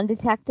where one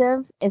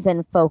detective is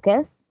in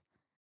focus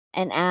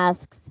and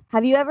asks,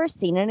 "Have you ever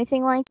seen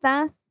anything like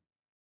that?"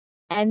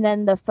 And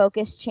then the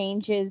focus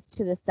changes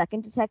to the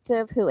second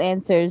detective who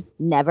answers,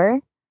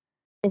 "Never,"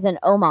 is an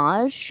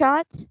homage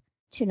shot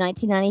to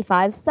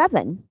 1995's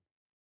Seven.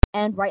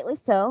 And rightly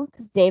so,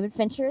 because David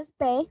Fincher is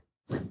bae.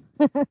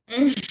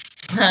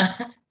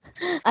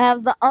 I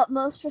have the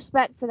utmost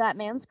respect for that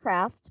man's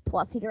craft.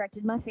 Plus, he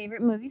directed my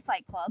favorite movie,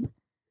 Fight Club.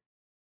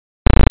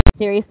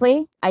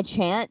 Seriously, I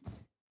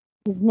chant,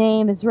 "His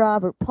name is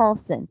Robert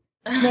Paulson.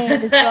 His name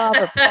is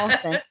Robert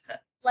Paulson."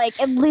 Like,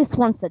 at least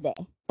once a day.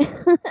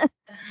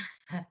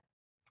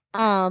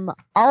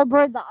 I'll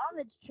board the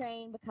homage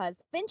train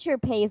because Fincher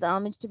pays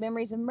homage to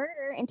Memories of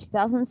Murder in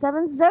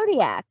 2007's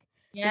Zodiac.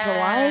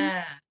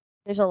 Yeah.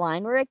 There's a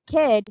line where a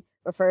kid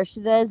refers to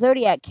the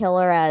Zodiac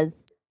killer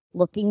as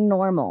looking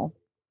normal.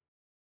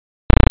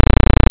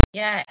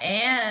 Yeah,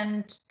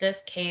 and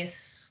this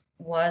case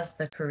was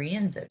the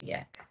Korean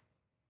Zodiac.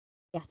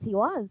 Yes, he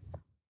was.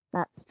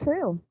 That's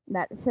true.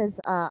 That's his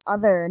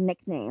other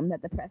nickname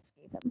that the press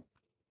gave him.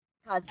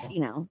 Because,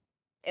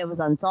 it was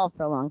unsolved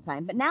for a long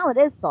time. But now it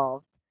is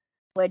solved,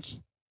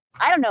 which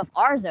I don't know if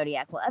our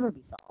Zodiac will ever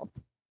be solved.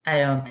 I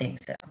don't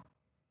think so.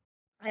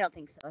 I don't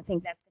think so. I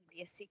think that's going to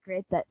be a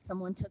secret that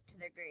someone took to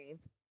their grave,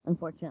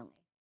 unfortunately.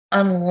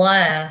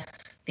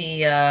 Unless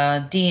the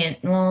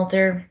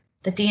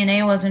the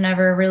DNA wasn't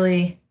ever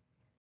really.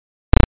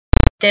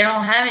 They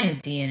don't have any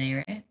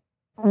DNA, right?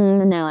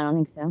 No, I don't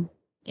think so.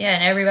 Yeah,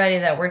 and everybody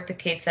that worked the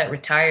case that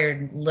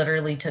retired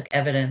literally took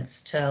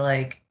evidence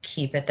to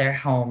keep at their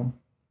home.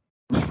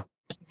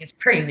 It's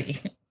crazy.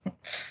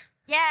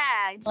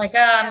 Yeah. Like, oh,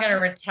 I'm gonna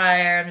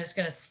retire. I'm just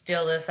gonna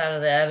steal this out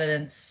of the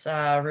evidence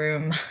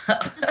room.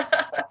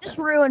 just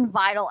ruin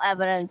vital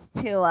evidence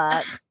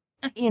to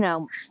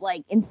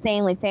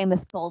insanely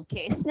famous cold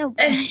case. No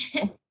big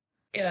deal.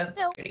 Yeah, that's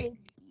no pretty big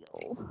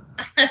deal.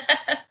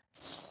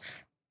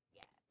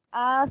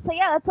 So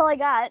yeah, that's all I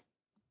got.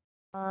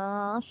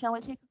 Shall we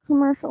take a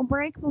commercial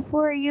break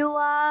before you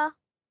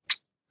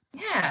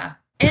Yeah.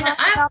 And tell us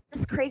about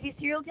this crazy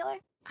serial killer?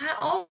 I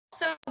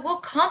also will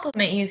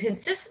compliment you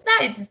because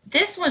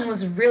this one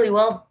was really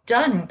well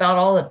done about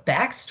all the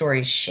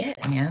backstory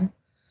shit, man.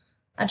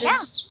 I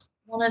just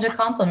wanted to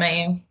compliment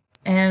you,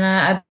 and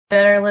I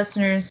bet our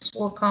listeners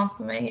will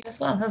compliment you as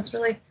well. That was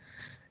really,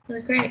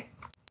 really great.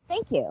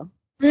 Thank you.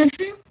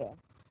 Mm-hmm.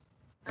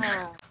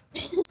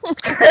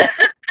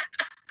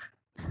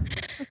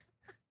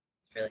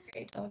 Really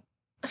great job.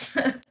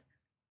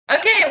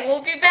 Okay,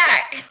 we'll be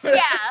back.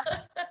 Yeah.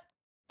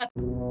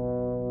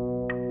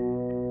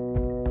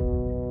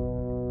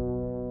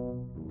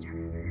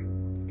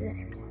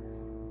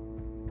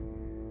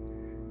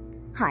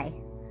 Hi,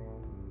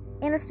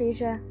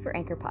 Anastasia for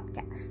Anchor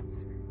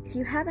Podcasts. If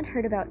you haven't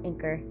heard about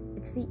Anchor,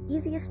 it's the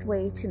easiest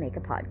way to make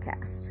a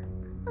podcast.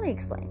 Let me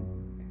explain.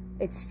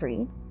 It's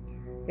free.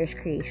 There's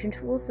creation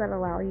tools that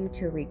allow you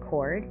to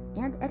record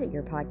and edit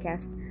your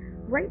podcast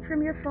right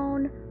from your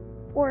phone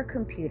or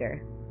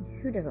computer.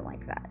 Who doesn't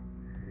like that?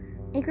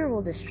 Anchor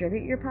will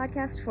distribute your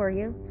podcast for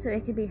you so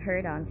it can be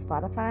heard on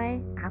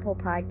Spotify, Apple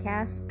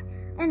Podcasts,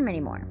 and many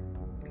more.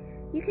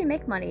 You can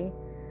make money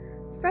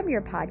from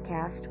your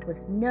podcast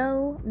with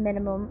no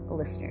minimum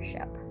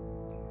listenership.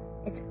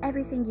 It's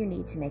everything you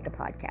need to make a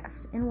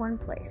podcast in one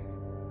place.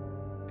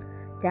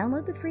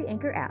 Download the free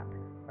Anchor app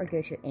or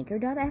go to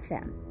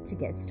anchor.fm to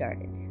get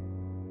started.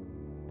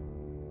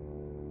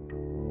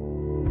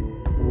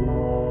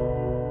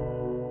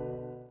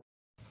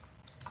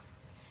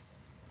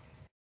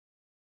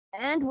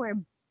 And we're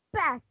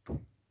back.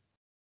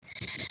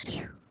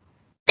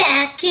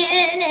 Back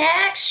in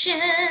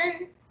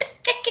action.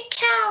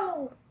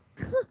 Cow.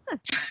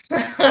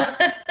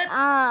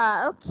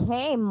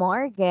 Okay,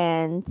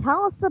 Morgan.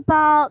 Tell us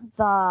about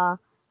the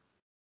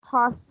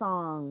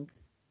Hosong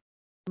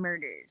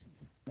murders.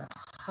 The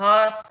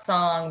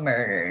Hosong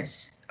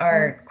murders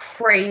are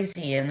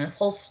crazy, and this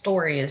whole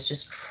story is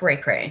just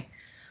cray-cray.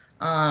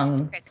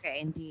 Cray-cray,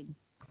 indeed.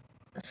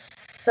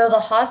 So the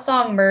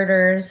Hosong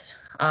murders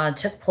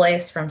took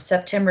place from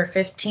September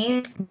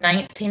 15th,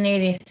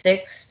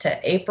 1986 to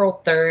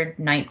April 3rd,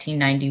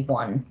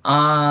 1991.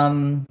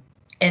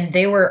 And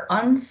they were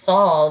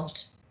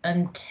unsolved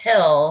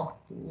until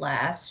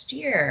last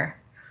year.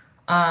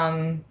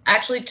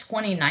 Actually,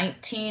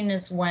 2019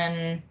 is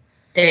when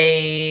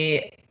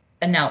they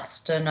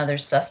announced another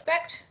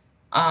suspect.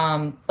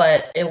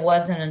 But it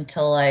wasn't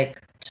until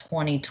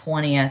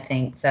 2020, I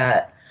think,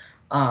 that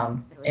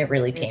it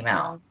really came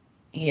out.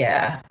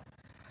 Yeah.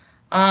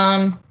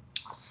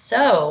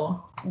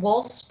 So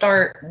we'll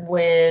start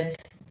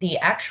with the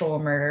actual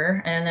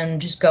murder and then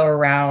just go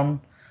around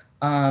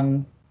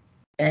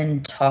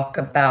and talk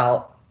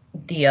about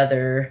the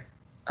other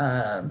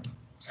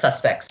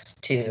suspects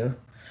too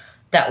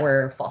that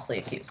were falsely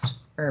accused.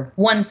 Or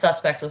one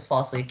suspect was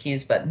falsely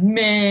accused, but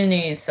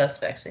many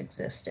suspects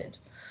existed.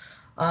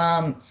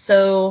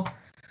 So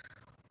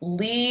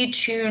Lee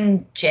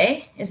Chun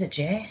Jae, is it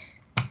Jae?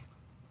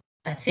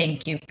 I I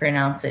think you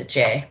pronounce it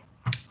Jae.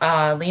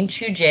 Lim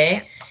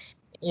Chu-jae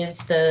is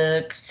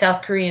the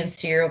South Korean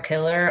serial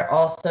killer,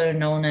 also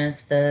known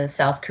as the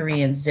South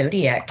Korean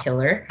Zodiac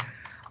Killer.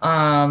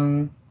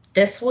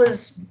 This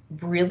was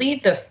really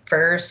the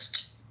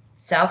first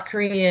South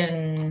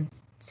Korean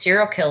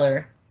serial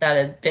killer that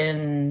had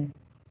been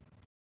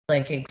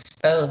like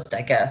exposed,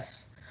 I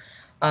guess.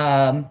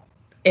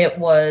 It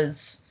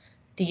was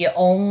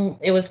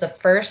the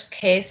first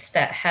case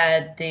that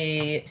had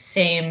the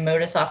same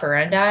modus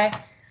operandi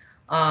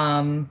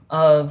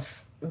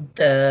of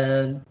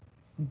the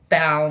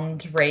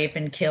bound, rape,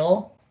 and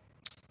kill,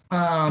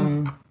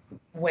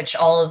 which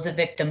all of the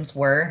victims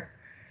were.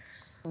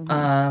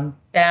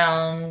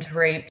 Bound,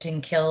 raped,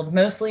 and killed,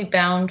 mostly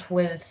bound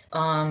with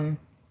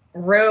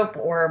rope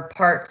or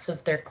parts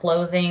of their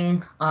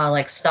clothing,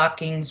 like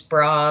stockings,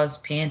 bras,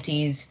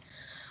 panties.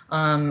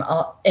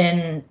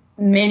 And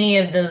many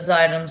of those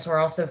items were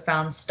also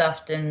found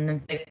stuffed in the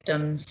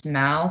victim's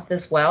mouth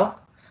as well.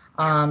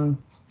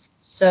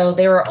 So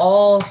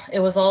it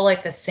was all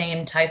like the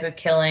same type of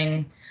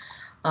killing.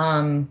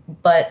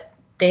 But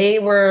they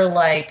were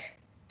like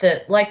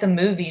the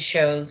movie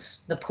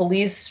shows, the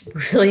police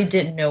really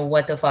didn't know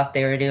what the fuck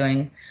they were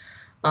doing.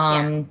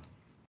 When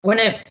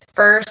it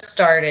first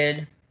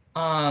started,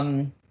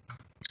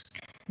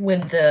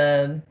 with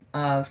the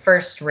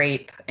first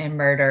rape and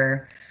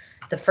murder,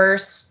 the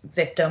first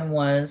victim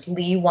was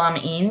Lee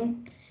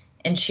Wam-in,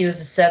 and she was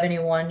a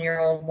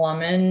 71-year-old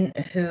woman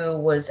who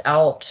was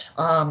out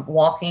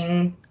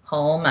walking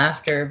home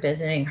after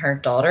visiting her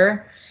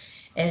daughter.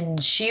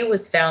 And she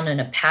was found in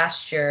a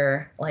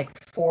pasture like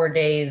 4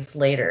 days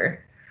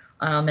later.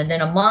 And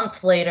then a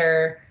month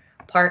later,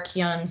 Park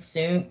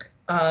Hyun-suk,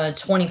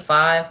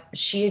 25,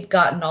 she had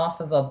gotten off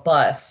of a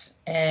bus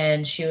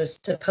and she was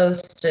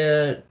supposed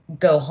to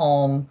go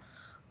home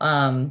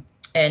and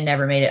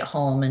never made it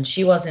home. And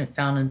she wasn't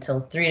found until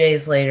 3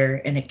 days later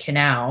in a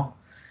canal.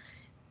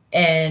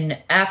 And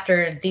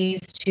after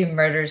these two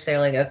murders, they're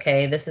like,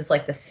 okay, this is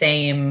like the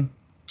same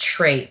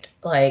trait.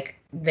 Like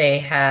they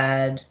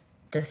had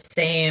the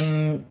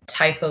same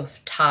type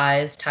of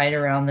ties tied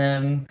around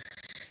them.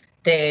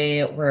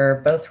 They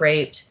were both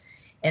raped.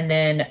 And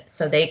then,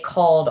 so they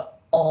called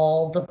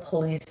all the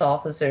police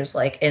officers,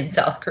 like in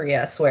South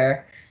Korea, I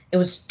swear. It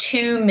was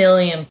 2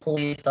 million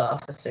police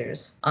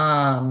officers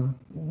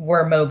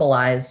were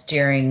mobilized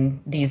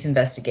during these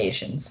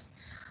investigations.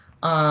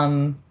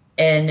 And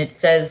it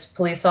says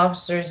police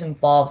officers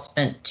involved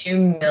spent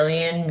 2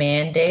 million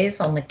man days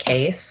on the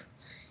case.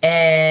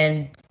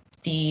 And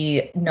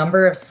the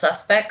number of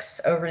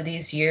suspects over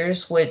these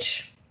years,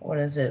 which, what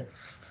is it,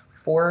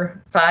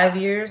 5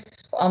 years,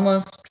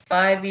 almost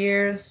 5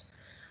 years,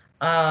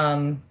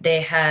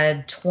 they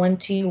had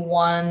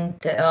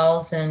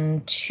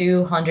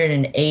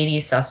 21,280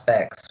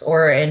 suspects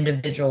or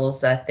individuals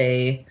that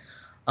they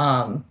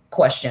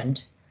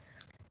questioned.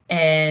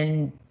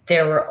 And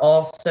there were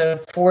also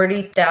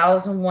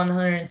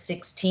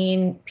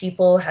 40,116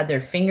 people had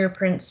their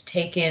fingerprints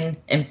taken,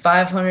 and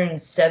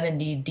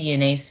 570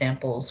 DNA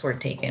samples were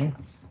taken.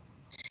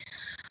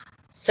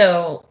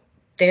 So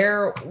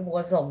there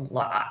was a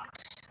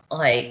lot.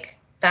 Like,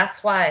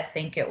 that's why I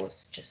think it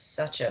was just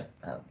such a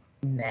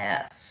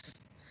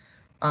mess.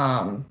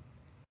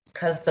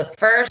 Because the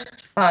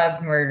first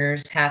 5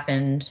 murders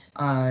happened.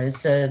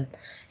 It's a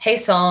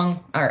Haesong,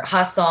 or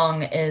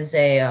Hasong is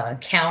a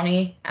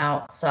county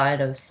outside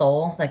of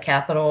Seoul, the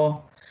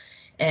capital.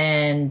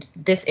 And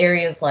this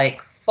area is like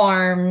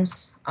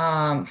farms,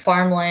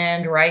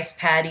 farmland, rice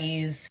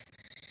paddies,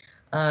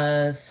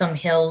 some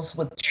hills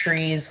with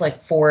trees,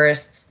 like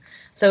forests.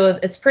 So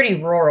it's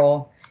pretty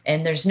rural,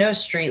 and there's no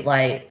street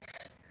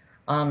lights.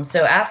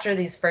 So after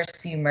these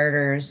first few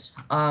murders,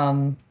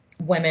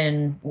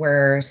 women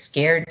were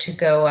scared to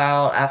go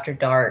out after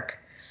dark.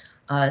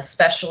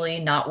 Especially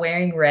not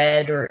wearing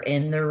red or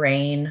in the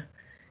rain.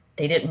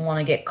 They didn't want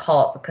to get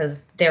caught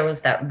because there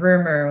was that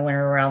rumor went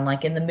around,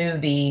 like in the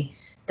movie,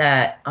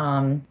 that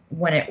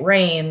when it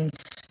rains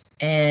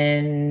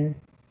and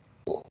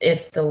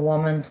if the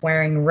woman's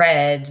wearing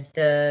red,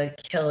 the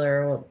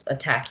killer will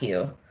attack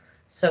you.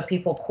 So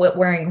people quit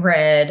wearing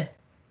red,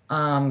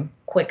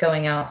 quit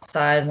going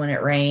outside when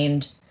it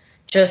rained,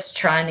 just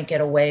trying to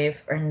get away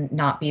and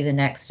not be the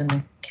next in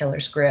the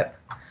killer's grip.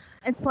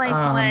 It's like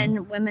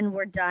when women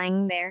were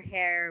dyeing their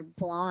hair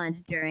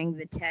blonde during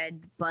the Ted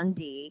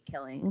Bundy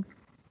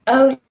killings.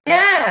 Oh,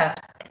 yeah.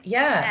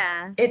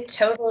 It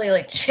totally,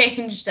 like,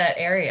 changed that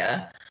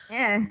area.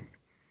 Yeah.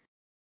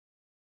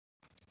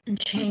 And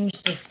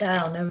changed the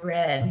style, no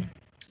red.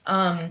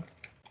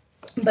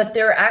 But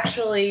there are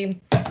actually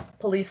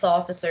police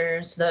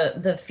officers,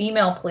 the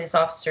female police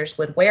officers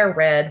would wear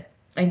red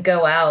and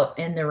go out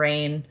in the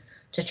rain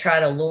to try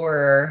to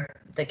lure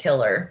the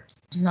killer.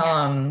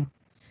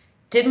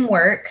 Didn't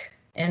work.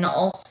 And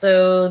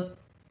also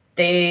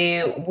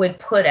they would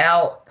put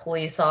out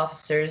police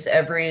officers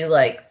every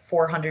like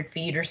 400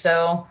 feet or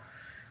so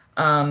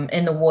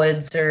in the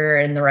woods or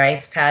in the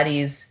rice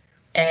paddies.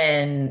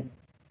 And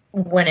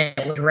when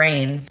it would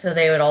rain, so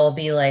they would all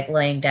be like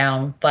laying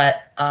down.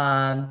 But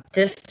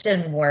this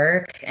didn't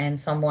work, and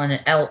someone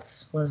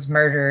else was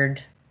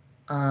murdered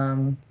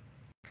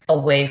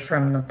away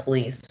from the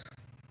police.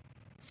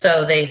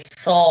 So they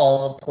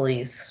saw the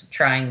police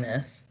trying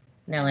this,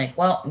 and they're like,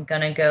 "Well, I'm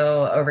gonna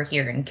go over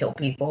here and kill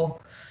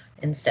people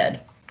instead."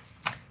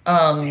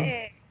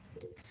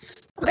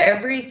 So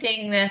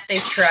everything that they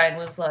tried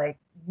was like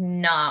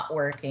not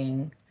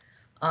working.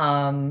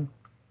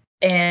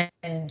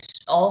 And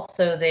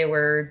also they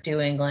were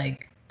doing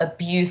like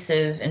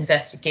abusive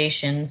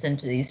investigations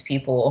into these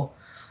people.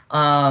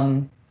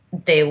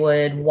 They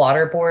would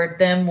waterboard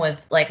them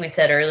with, like we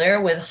said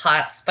earlier, with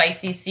hot,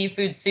 spicy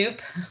seafood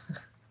soup.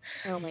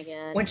 Oh my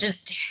god. Which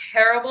is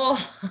terrible.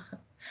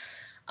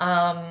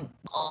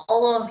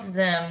 All of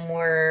them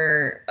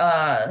were,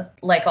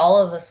 like all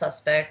of the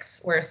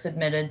suspects were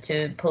submitted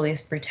to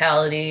police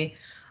brutality.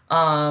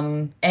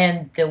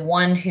 And the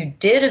one who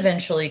did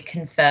eventually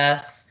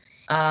confess,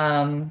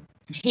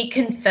 he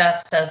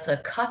confessed as a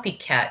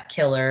copycat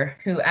killer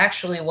who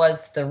actually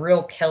was the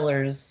real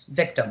killer's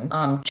victim,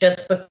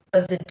 just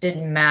because it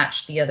didn't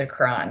match the other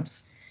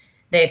crimes.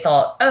 They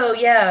thought, oh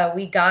yeah,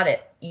 we got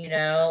it, you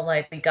know,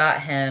 like we got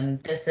him.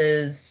 This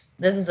is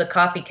a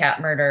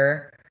copycat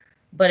murder,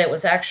 but it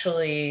was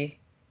actually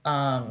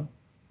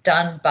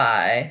done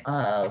by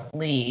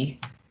Lee.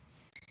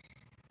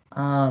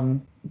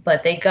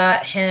 But they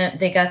got him.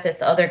 They got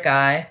this other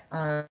guy.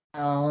 It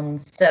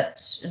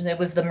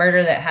was the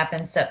murder that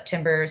happened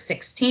September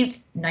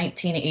 16th,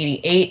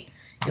 1988.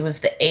 It was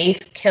the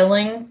 8th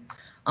killing.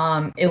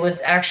 It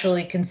was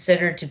actually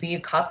considered to be a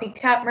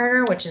copycat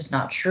murder, which is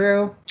not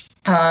true.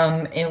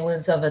 It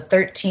was of a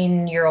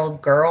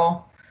 13-year-old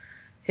girl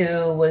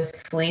who was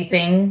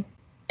sleeping,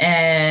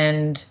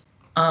 and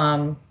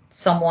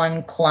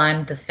someone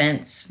climbed the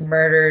fence,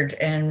 murdered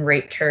and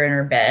raped her in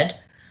her bed.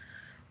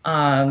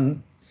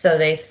 So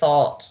they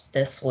thought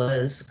this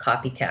was a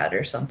copycat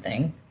or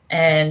something,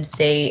 and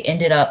they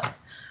ended up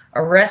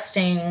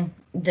arresting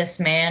this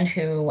man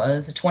who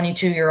was a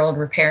 22-year-old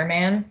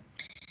repairman,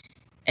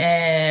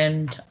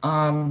 and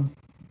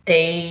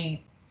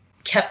they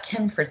kept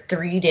him for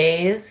 3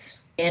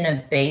 days in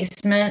a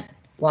basement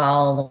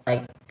while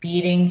like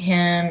beating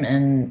him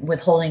and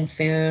withholding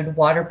food,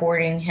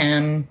 waterboarding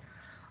him,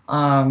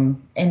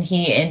 and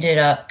he ended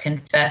up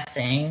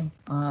confessing,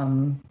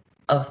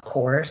 of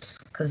course,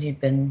 because he'd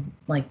been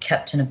like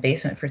kept in a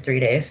basement for 3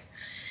 days.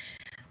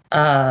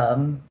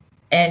 And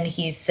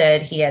he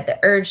said he had the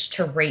urge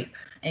to rape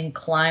and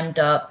climbed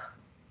up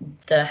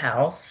the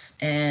house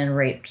and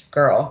raped the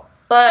girl.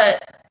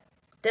 But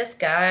this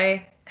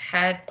guy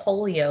had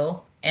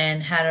polio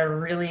and had a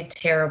really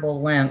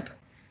terrible limp.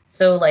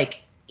 So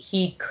like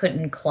he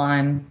couldn't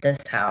climb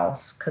this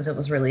house because it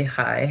was really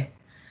high.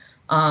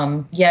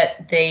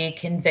 Yet they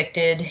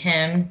convicted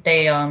him.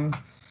 They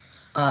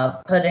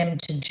put him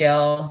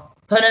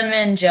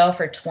in jail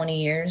for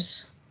 20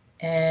 years.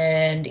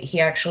 And he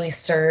actually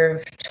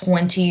served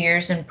 20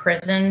 years in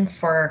prison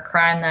for a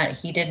crime that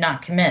he did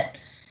not commit.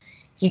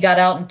 He got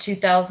out in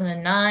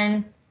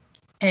 2009.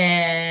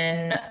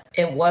 And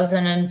it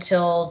wasn't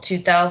until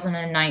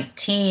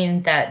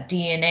 2019 that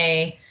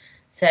DNA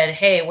said,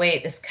 hey,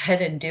 wait, this guy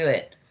didn't do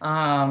it.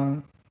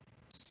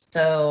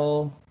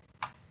 So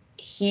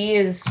he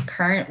is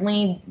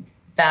currently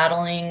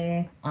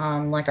battling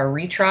like a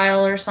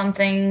retrial or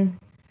something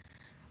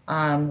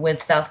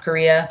with South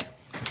Korea.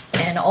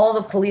 And all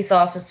the police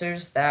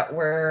officers that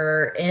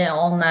were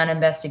on that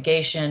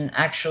investigation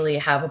actually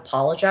have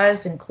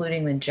apologized,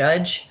 including the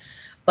judge.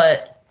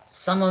 But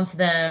some of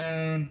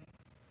them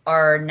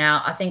are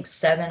now, I think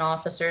 7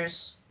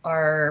 officers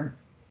are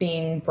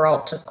being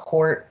brought to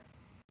court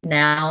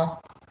now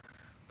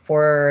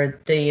for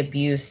the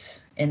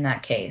abuse in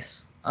that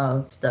case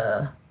of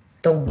the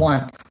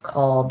once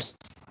called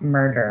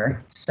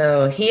murder.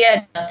 So he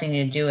had nothing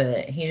to do with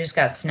it. He just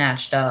got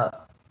snatched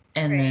up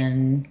and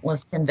then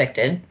was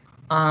convicted.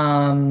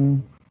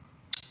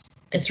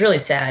 It's really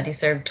sad. He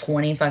served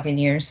 20 fucking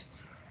years.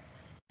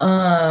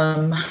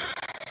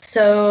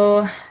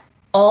 So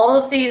all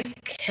of these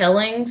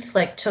killings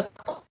like took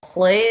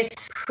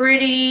place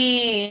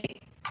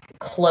pretty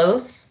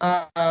close.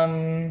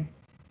 The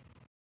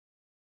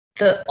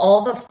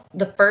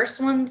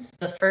first ones,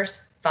 the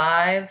first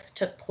 5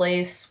 took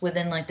place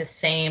within like the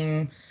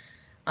same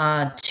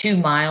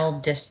 2-mile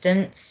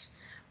distance.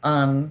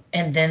 And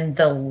then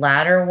the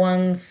latter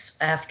ones,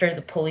 after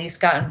the police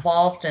got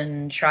involved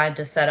and tried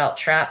to set out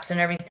traps and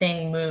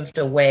everything, moved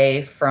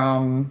away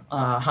from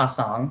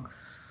Hasong.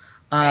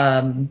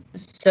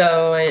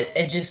 So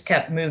it just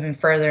kept moving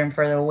further and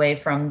further away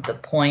from the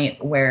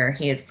point where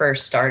he had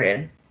first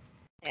started.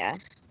 Yeah.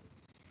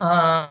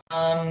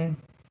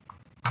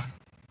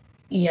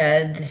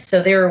 Yeah,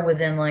 so they were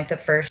within like the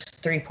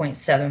first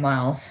 3.7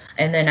 miles.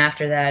 And then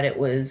after that, it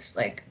was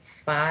like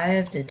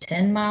 5 to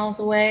 10 miles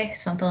away,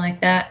 something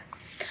like that.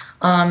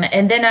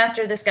 And then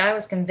after this guy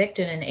was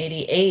convicted in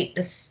 88,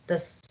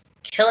 this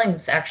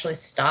killings actually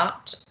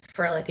stopped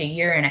for like a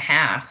year and a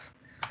half.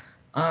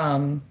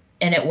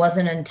 And it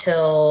wasn't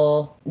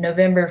until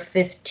November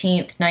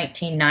 15th,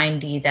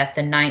 1990 that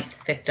the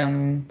 9th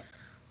victim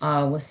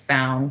was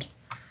found.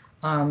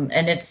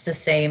 And it's the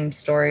same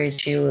story.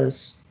 She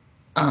was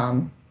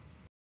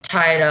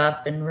tied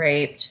up and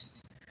raped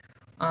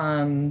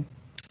and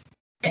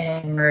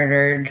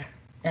murdered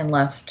and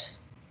left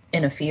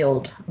in a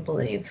field, I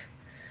believe.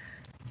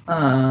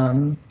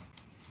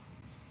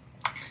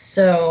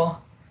 So,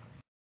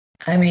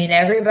 I mean,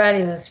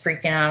 everybody was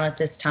freaking out at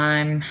this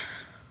time.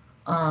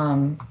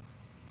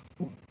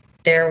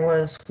 There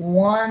was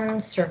one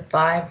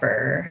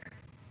survivor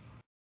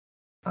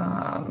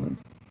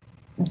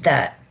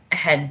that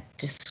had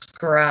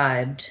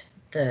described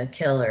the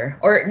killer,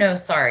 or no,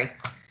 sorry,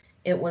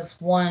 it was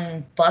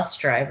one bus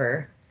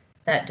driver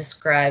that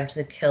described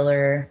the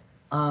killer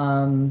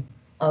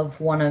of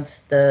one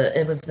of the,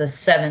 it was the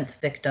 7th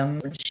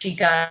victim. She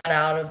got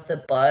out of the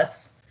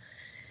bus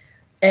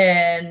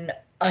and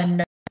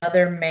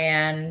another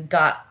man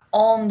got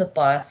on the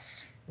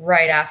bus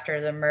right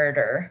after the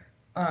murder,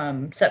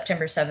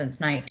 September 7th,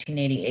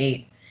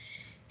 1988.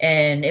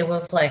 And it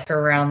was like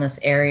around this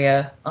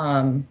area.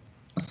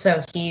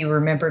 So he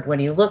remembered what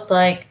he looked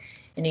like,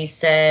 and he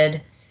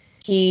said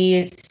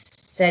he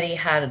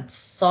had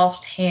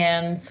soft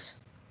hands.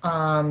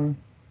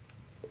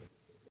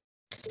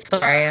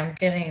 Sorry, I'm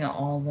getting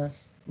all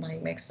this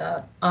like mixed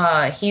up.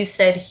 He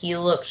said he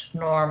looked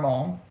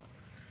normal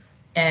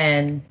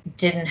and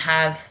didn't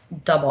have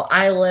double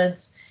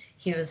eyelids.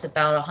 He was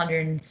about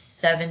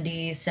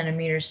 170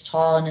 centimeters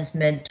tall, in his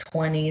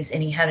mid-20s,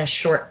 and he had a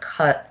short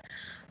cut,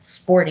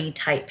 sporty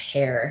type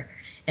hair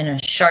and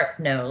a sharp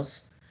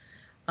nose.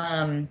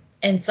 And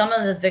some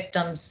of the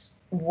victims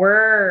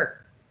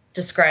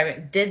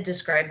did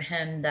describe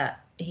him that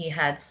he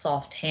had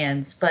soft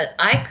hands, but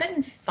I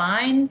couldn't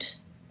find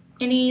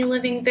any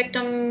living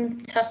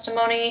victim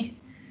testimony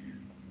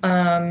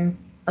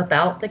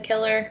about the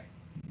killer.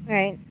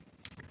 Right.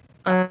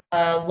 A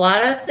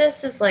lot of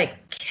this is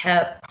like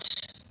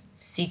kept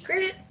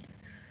secret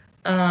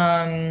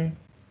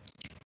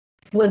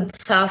with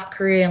South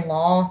Korean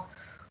law,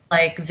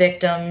 like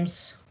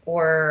victims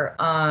or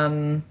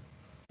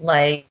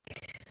like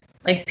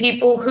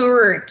people who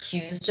are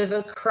accused of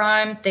a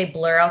crime, they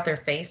blur out their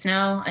face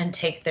now and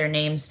take their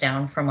names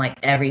down from like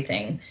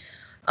everything.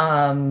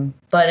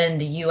 But in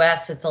the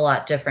US, it's a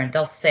lot different.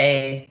 They'll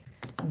say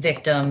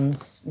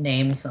victims'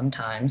 names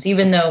sometimes,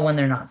 even though when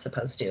they're not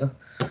supposed to.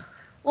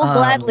 Will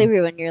gladly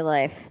ruin your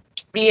life.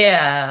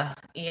 Yeah.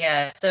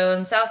 So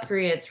in South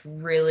Korea, it's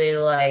really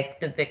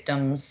like the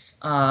victims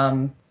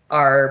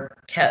are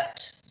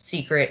kept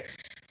secret,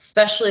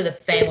 especially the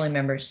family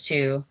members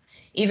too.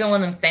 Even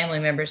when the family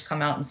members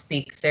come out and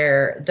speak,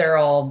 they're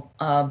all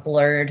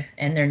blurred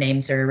and their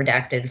names are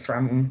redacted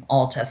from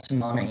all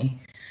testimony.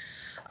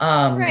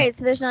 Right,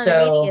 so there's not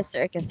a media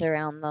circus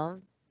around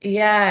them.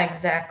 Yeah,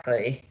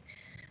 exactly.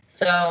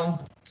 So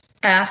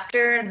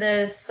after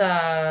this,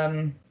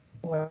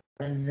 what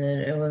is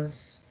it? It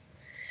was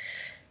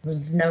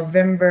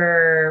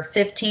November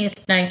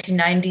 15th,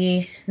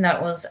 1990. And that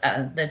was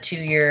the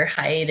 2-year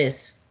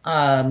hiatus.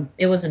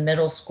 It was a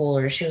middle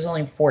schooler. She was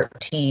only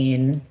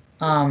 14.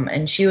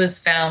 And she was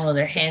found with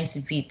her hands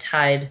and feet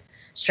tied,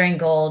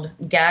 strangled,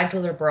 gagged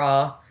with her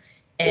bra,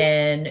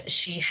 and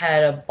she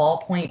had a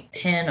ballpoint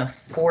pen, a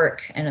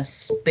fork, and a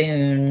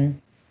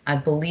spoon, I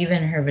believe,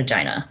 in her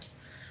vagina.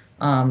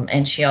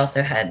 And she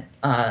also had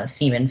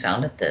semen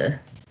found at the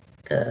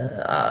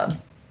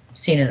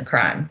scene of the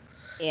crime.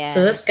 Yeah.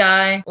 So this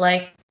guy,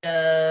 like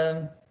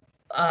the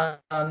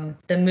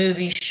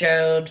movie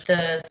showed,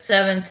 the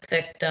 7th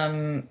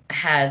victim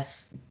had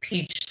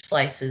peach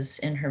slices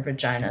in her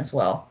vagina as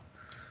well.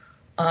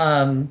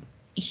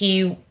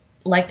 He,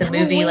 like the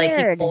movie,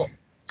 weird.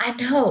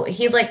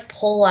 He like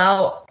pull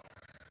out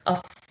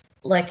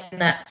like in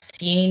that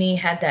scene, he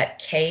had that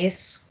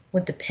case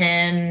with the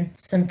pen,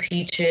 some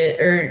peaches,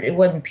 or it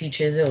wasn't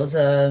peaches, it was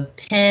a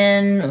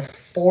pen, a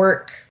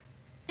fork,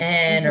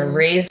 and a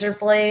razor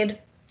blade.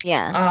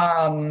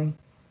 Yeah.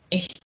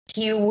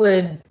 He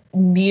would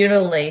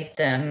mutilate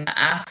them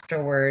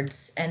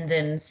afterwards and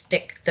then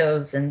stick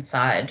those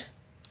inside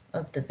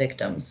of the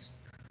victims.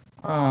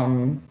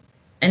 And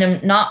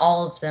not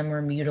all of them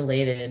were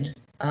mutilated.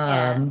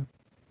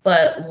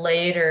 But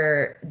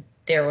later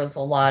there was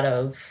a lot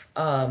of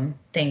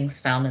things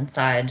found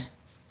inside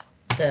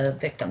the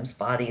victims'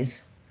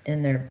 bodies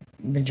in their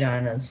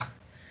vaginas.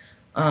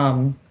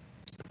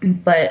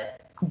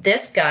 But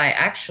this guy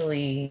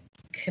actually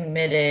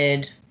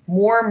committed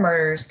more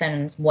murders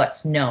than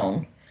what's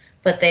known,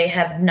 but they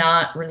have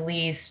not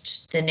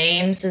released the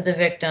names of the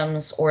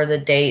victims or the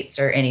dates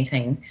or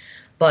anything.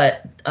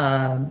 But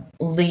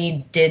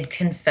Lee did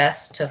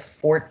confess to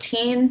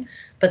 14,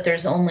 but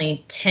there's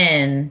only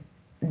 10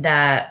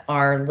 that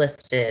are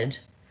listed.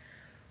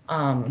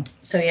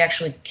 So he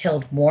actually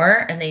killed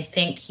more, and they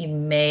think he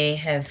may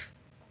have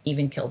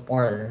even killed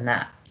more than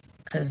that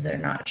because they're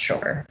not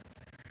sure.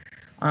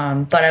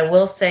 But I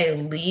will say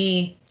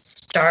Lee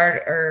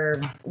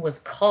was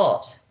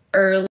caught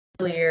early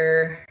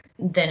earlier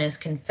than his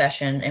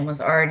confession and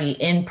was already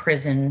in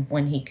prison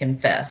when he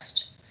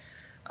confessed.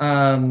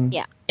 In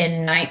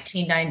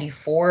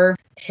 1994,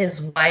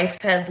 his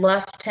wife had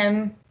left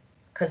him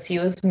because he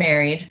was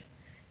married.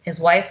 His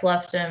wife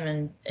left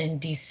him in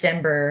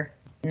December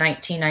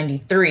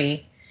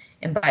 1993,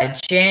 and by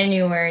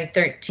January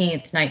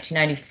 13th,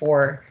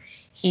 1994,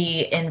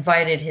 he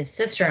invited his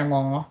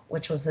sister-in-law,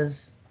 which was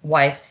his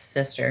wife's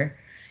sister.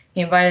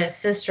 He invited his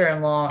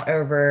sister-in-law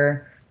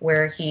over,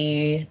 where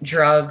he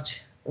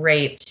drugged,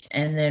 raped,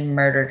 and then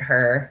murdered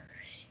her.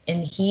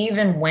 And he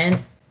even went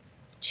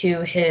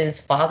to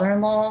his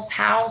father-in-law's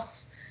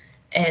house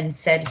and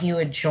said he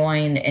would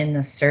join in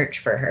the search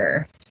for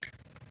her,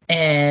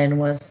 and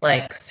was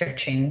like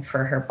searching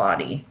for her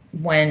body,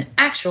 when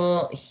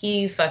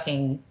he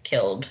fucking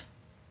killed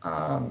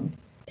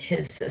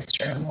his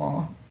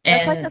sister-in-law.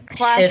 That's and like a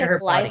classic hid her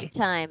body.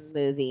 Lifetime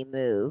movie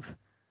move.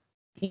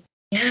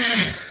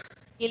 Yeah.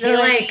 You know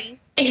what I mean?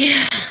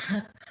 Yeah.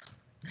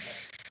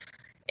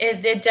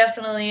 It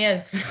definitely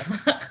is.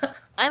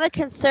 I'm a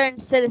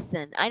concerned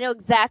citizen. I know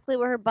exactly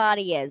where her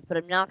body is, but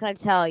I'm not going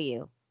to tell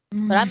you.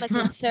 But I'm a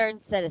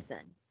concerned citizen.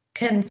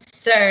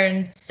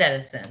 Concerned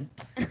citizen.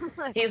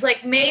 He's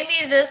like, maybe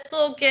this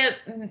will get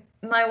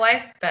my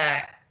wife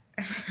back.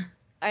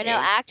 I know,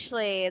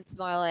 actually, it's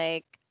more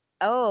like,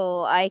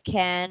 oh, I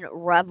can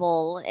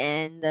revel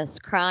in this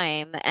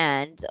crime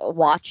and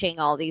watching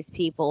all these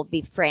people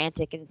be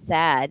frantic and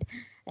sad,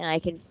 and I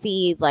can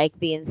feed like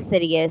the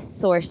insidious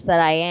source that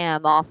I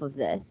am off of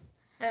this.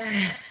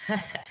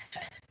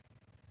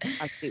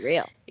 Let's be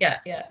real.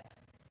 Yeah.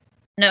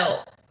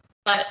 No,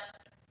 but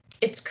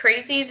it's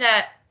crazy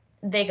that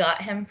they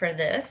got him for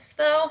this,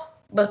 though,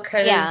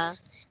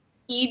 because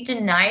he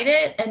denied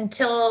it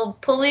until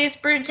police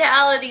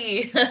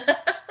brutality.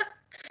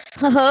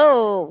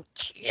 Oh.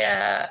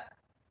 Yeah.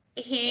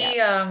 He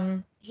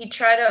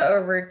tried to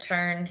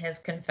overturn his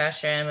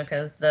confession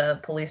because the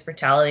police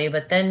brutality,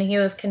 but then he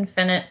was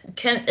convicted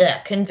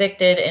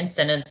and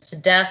sentenced to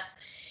death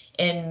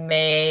in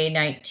May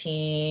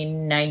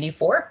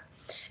 1994.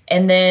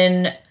 And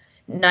then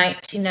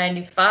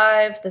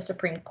 1995, the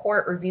Supreme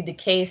Court reviewed the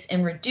case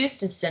and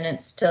reduced his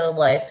sentence to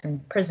life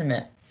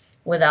imprisonment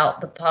without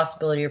the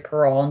possibility of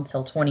parole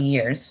until 20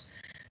 years.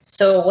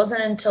 So it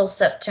wasn't until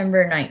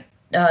September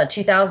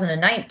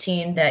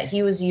 2019 that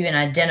he was even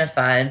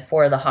identified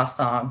for the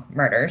Hassan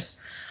murders.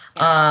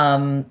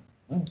 The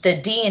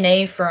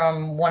DNA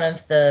from one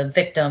of the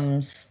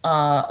victims'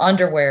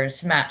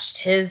 underwears matched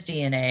his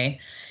DNA.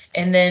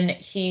 And then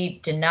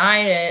he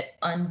denied it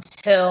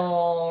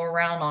until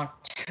around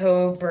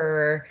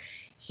October.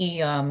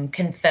 He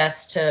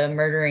confessed to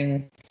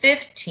murdering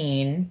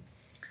 15.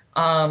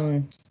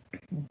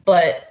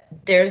 But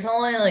there's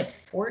only like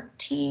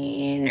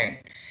 14, or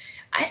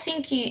I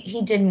think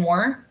he did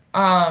more.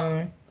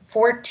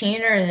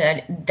 14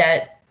 or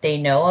that they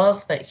know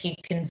of, but he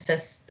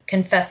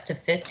confessed to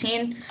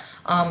 15.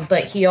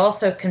 But he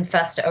also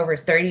confessed to over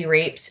 30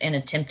 rapes and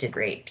attempted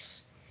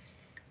rapes.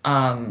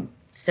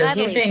 So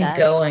he'd been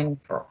going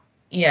for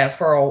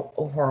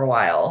a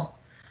while.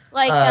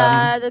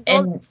 Like the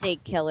Golden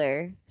State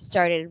Killer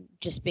started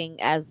just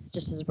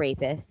as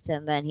rapist,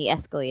 and then he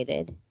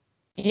escalated.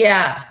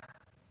 Yeah,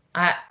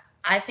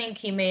 I think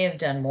he may have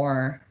done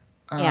more.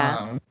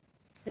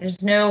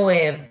 There's no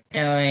way of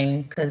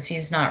knowing because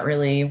he's not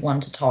really one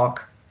to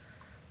talk.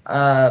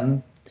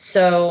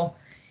 So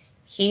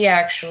he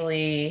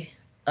actually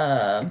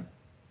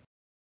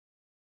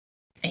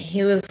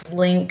he was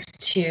linked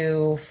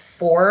to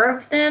 4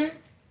 of them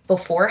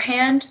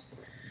beforehand,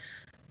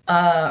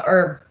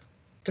 or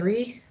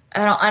 3.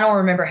 I don't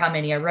remember how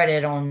many. I read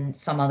it on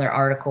some other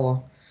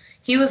article.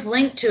 He was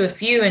linked to a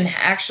few and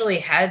actually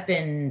had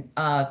been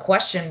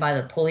questioned by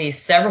the police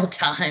several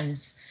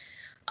times,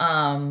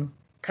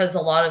 because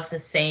a lot of the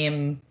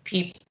same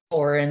people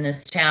were in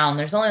this town.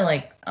 There's only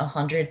like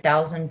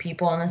 100,000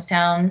 people in this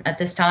town at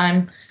this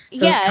time.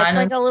 So it's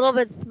like a little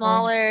bit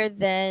smaller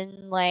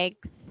than like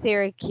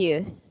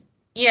Syracuse.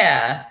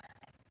 Yeah.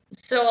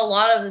 So a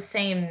lot of the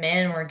same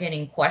men were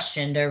getting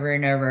questioned over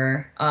and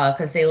over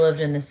because they lived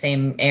in the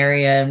same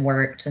area and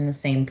worked in the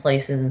same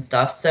places and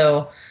stuff.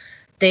 So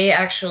they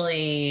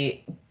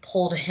actually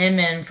pulled him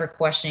in for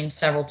questioning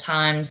several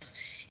times,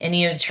 and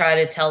he would try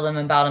to tell them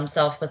about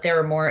himself, but they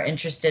were more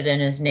interested in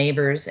his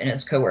neighbors and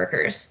his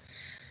coworkers.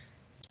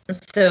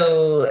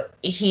 So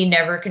he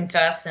never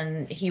confessed,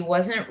 and he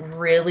wasn't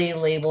really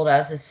labeled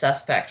as a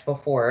suspect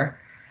before.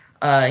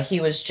 He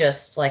was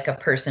just like a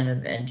person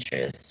of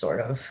interest,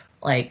 sort of,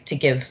 like to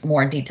give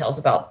more details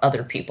about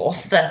other people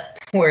that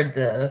were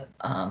the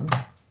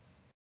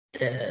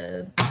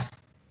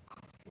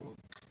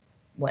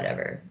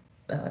whatever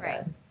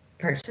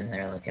person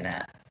they're looking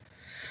at.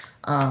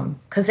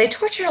 Because they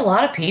torture a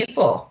lot of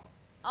people.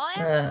 Oh,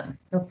 yeah.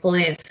 The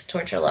police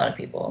torture a lot of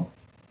people.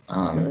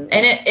 And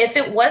if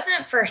it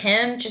wasn't for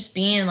him just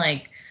being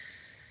like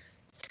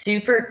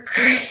super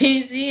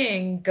crazy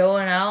and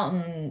going out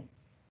and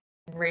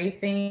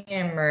raping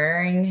and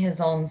murdering his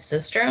own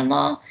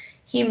sister-in-law,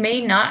 he may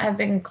not have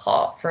been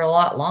caught for a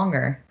lot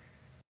longer.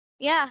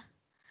 Yeah.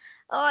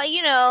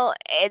 You know,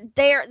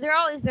 they're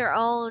always their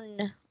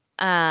own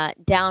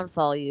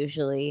downfall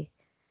usually.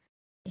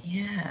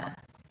 Yeah.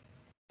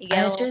 You get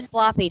I a little just-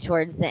 sloppy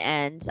towards the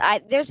end.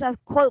 There's a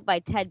quote by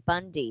Ted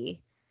Bundy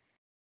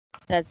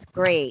that's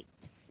great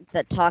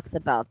that talks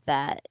about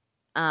that.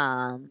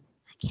 I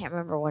can't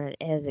remember what it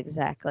is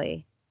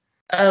exactly.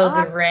 Oh, I'll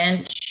the have-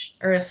 wrench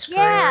or a screw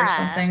Yeah. or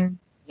something.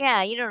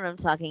 Yeah, you know what I'm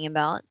talking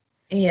about.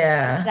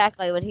 Yeah.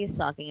 Exactly what he's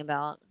talking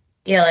about.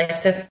 Yeah,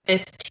 like the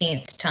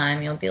 15th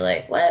time you'll be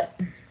like, what?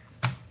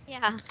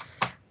 Yeah,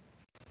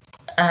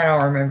 I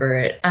don't remember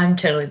it. I'm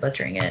totally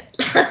butchering it.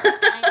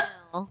 I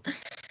know.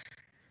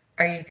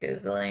 Are you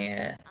Googling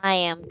it? I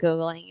am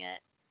Googling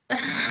it.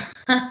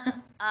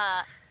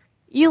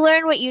 You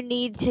learn what you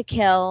need to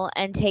kill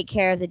and take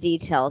care of the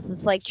details.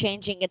 It's like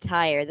changing a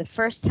tire. The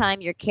first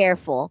time you're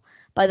careful.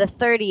 By the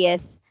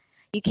 30th,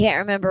 you can't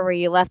remember where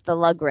you left the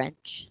lug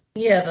wrench.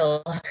 Yeah, the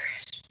lug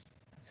wrench.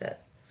 That's it.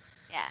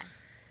 Yeah.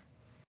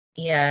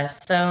 Yeah,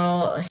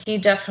 so he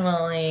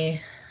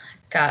definitely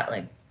got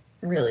like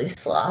really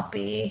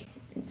sloppy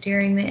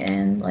during the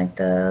end, like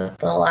the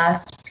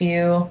last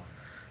few.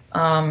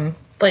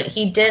 But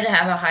he did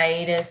have a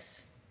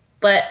hiatus.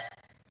 But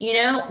you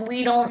know,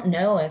 we don't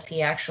know if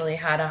he actually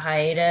had a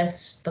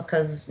hiatus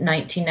because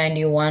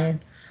 1991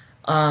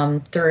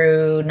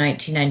 through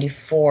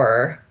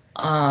 1994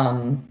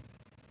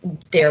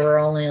 there were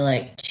only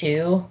like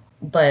 2,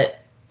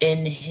 but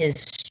in his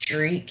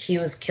streak he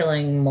was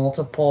killing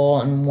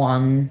multiple in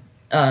one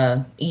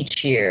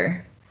each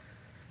year.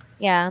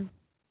 Yeah.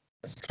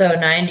 So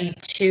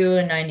 92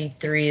 and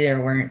 93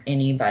 there weren't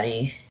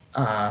anybody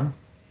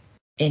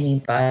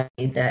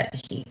that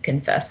he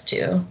confessed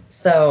to.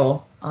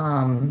 So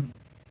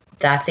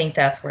I think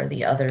that's where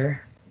the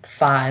other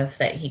 5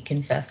 that he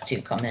confessed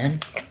to come in.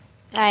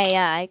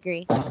 I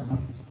agree.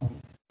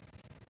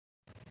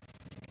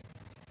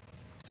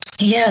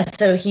 Yeah,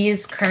 so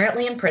he's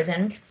currently in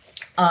prison.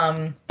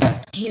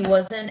 He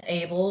wasn't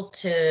able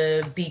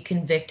to be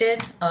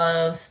convicted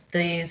of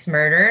these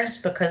murders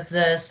because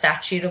the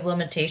statute of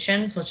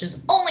limitations, which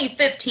is only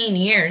 15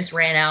 years,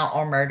 ran out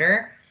on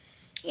murder.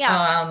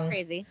 Yeah, that's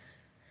crazy.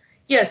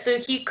 Yeah, so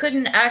he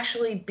couldn't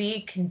actually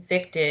be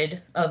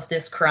convicted of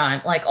this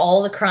crime. Like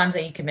all the crimes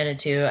that he committed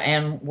to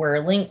and were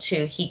linked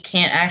to, he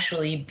can't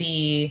actually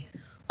be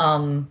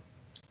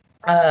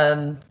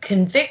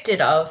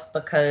convicted of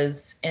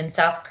because in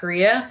South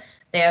Korea,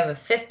 they have a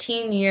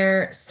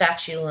 15-year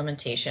statute of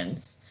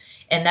limitations,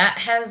 and that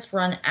has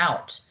run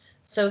out.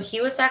 So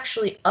he was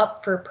actually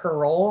up for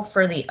parole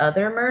for the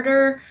other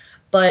murder,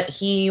 but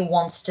he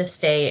wants to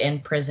stay in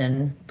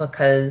prison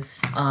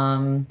because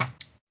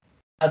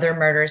other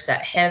murders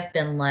that have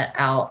been let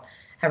out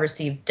have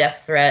received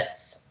death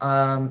threats,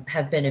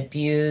 have been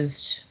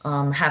abused,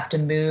 have to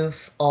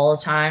move all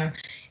the time.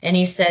 And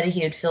he said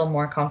he would feel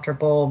more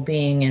comfortable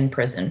being in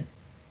prison.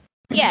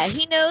 Yeah,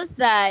 he knows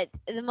that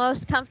the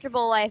most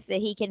comfortable life that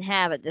he can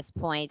have at this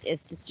point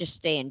is to just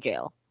stay in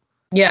jail.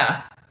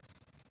 Yeah.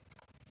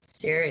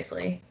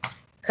 Seriously.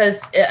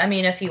 Because, I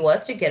mean, if he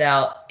was to get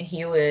out,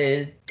 he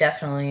would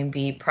definitely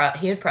be,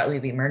 he would probably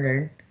be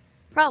murdered.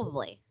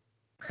 Probably.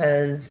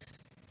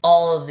 Because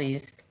all of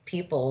these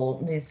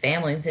people, these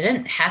families, it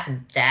didn't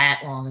happen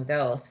that long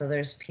ago, so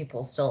there's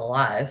people still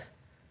alive.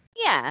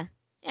 Yeah,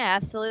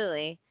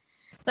 absolutely.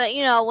 But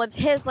you know, with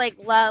his like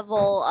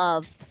level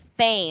of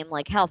fame,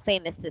 like how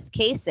famous this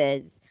case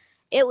is,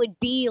 it would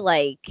be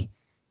like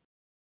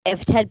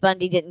if Ted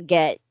Bundy didn't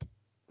get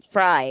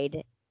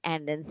fried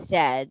and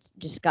instead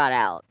just got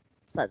out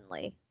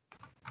suddenly.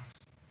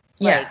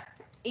 Yeah. Like,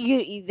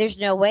 you there's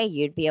no way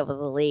you'd be able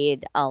to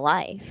lead a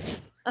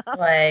life.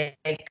 But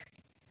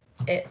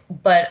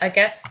I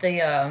guess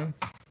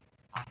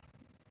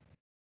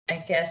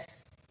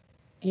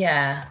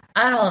yeah,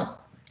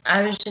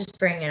 I was just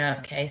bringing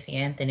up Casey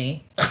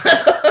Anthony.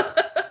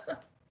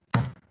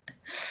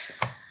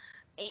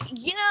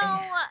 You know,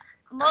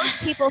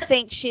 most people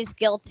think she's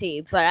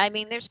guilty, but I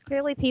mean, there's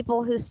clearly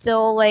people who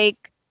still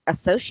like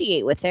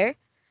associate with her.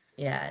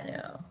 Yeah, I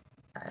know.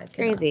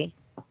 Crazy.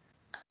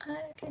 I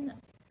cannot.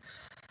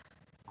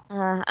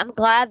 I'm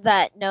glad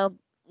that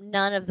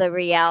none of the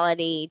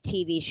reality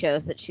TV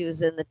shows that she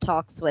was in the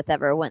talks with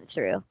ever went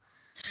through.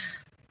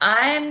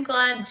 I'm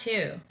glad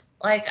too.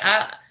 Like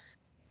I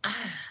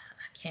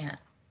can't.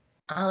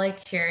 I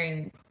like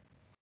hearing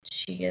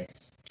she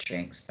gets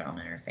drinks thrown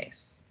in her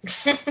face.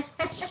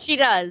 She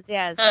does,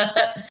 yes.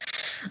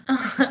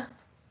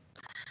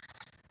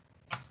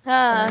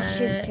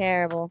 She's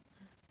terrible.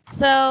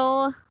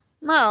 So,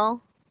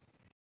 Mo,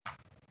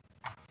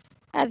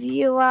 have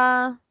you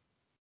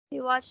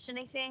watched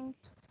anything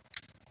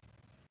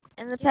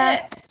in the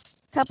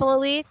past couple of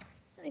weeks?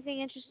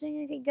 Anything interesting?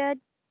 Anything good?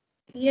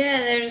 Yeah,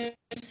 there's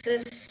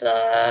this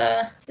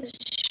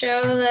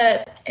show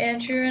that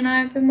Andrew and I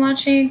have been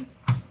watching.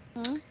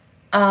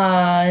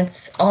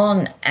 It's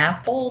on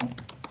Apple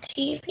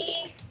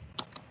TV.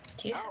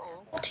 Do you have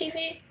Apple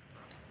TV?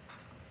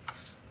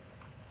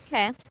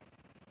 Okay.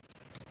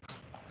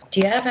 Do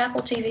you have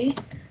Apple TV?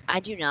 I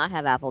do not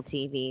have Apple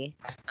TV.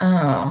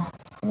 Oh,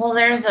 well,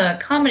 there's a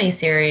comedy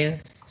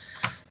series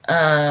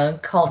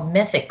called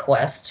Mythic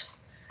Quest.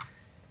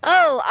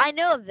 Oh, I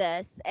know of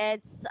this.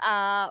 It's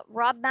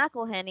Rob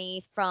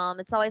McElhenney from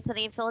It's Always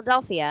Sunny in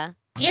Philadelphia.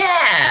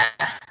 Yeah.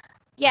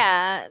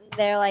 Yeah,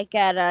 they're like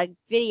at a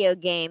video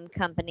game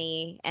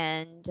company,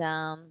 and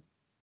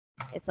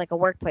it's like a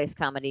workplace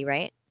comedy,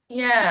 right?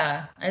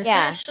 Yeah. It's Yeah.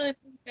 actually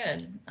pretty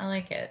good. I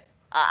like it.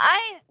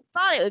 I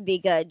thought it would be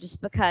good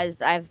just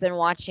because I've been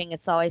watching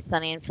It's Always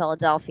Sunny in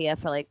Philadelphia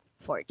for like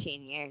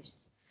 14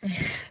 years.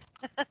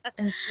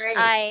 It's great.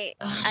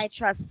 I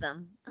trust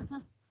them.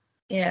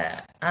 Yeah,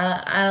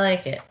 I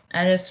like it.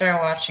 I just started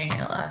watching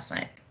it last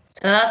night.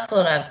 So that's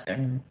what I've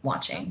been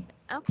watching.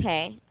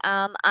 Okay.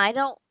 I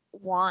don't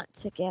want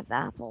to give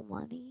Apple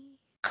money.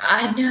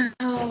 I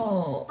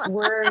know.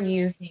 We're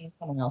using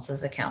someone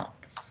else's account.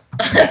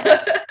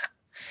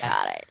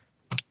 Got it.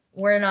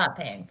 We're not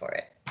paying for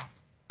it.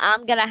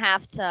 I'm gonna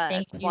have to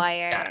Thank you,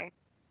 acquire.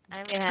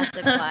 I'm gonna have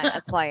to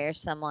acquire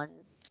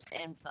someone's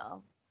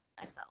info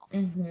myself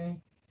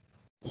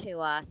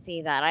to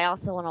see that. I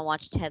also want to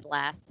watch Ted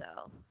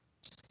Lasso.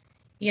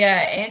 Yeah,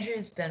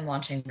 Andrew's been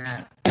watching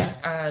that.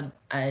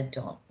 I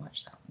don't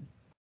watch that one.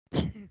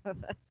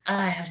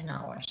 I have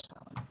not watched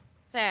that one.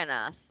 Fair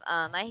enough.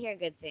 I hear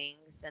good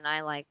things, and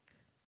I like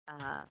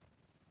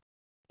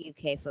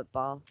UK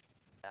football,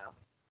 so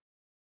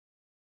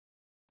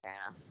fair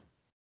enough.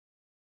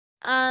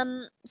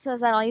 So is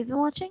that all you've been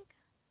watching?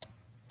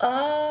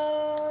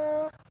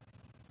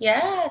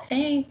 Yeah, I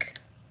think.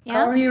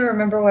 Yeah. I don't even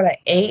remember what I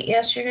ate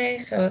yesterday,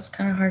 so it's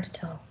kind of hard to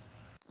tell.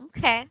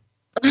 Okay.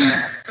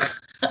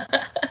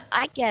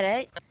 I get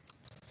it.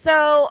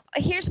 So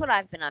here's what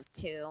I've been up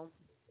to.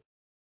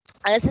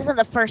 This isn't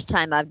the first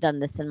time I've done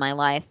this in my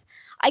life.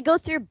 I go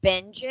through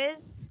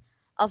binges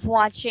of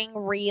watching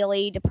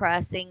really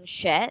depressing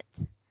shit.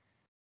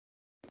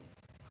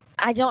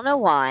 I don't know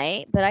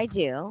why, but I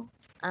do.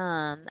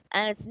 And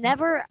it's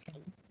never.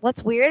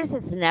 What's weird is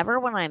it's never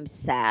when I'm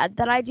sad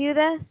that I do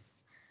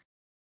this.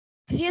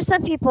 Because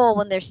some people,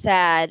 when they're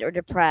sad or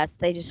depressed,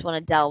 they just want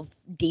to delve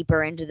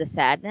deeper into the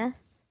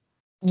sadness.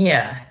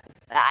 Yeah.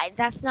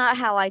 That's not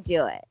how I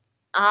do it.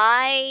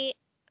 I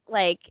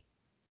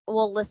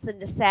will listen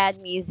to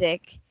sad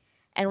music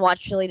and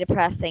watch really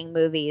depressing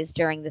movies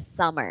during the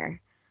summer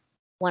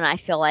when I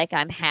feel like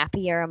I'm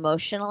happier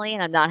emotionally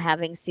and I'm not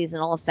having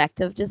seasonal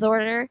affective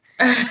disorder.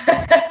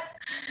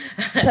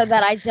 So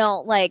that I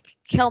don't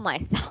kill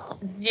myself.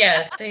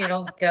 Yeah, so you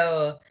don't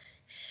go.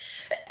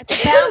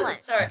 It's a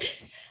balance. Sorry.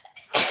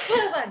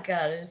 Oh my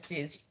god, so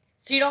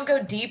you don't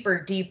go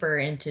deeper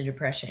into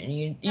depression.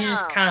 You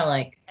just kind of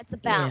it's a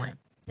balance.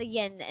 Yeah. It's a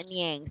yin and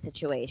yang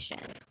situation.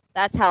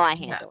 That's how I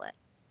handle it.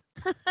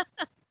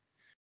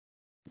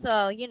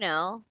 So,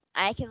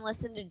 I can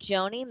listen to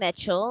Joni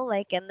Mitchell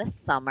in the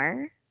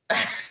summer.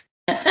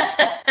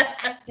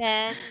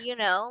 Then,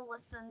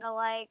 listen to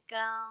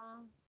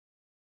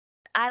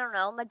I don't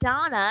know,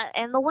 Madonna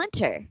in the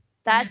winter.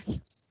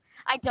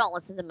 I don't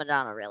listen to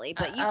Madonna really,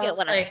 but you get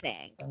what I'm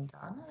saying.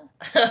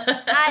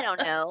 Madonna? I don't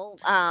know.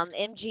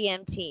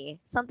 MGMT.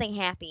 Something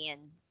happy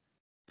and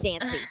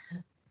dancey.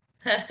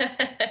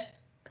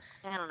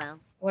 I don't know.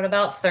 What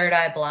about Third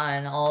Eye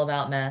Blind? All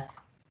about meth.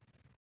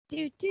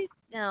 Dude.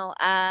 No.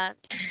 I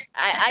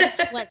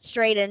just went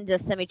straight into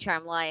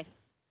Semi-Charmed Life.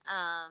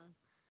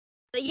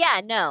 But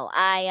yeah, no.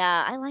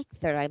 I like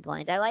Third Eye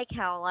Blind. I like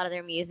how a lot of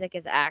their music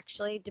is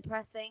actually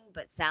depressing,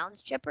 but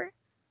sounds chipper.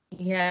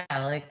 Yeah,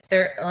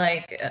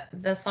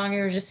 the song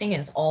you were just singing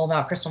is all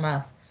about crystal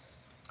meth.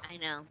 I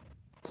know.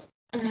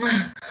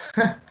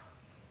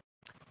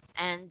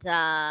 And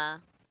the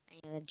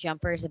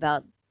Jumper's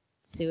about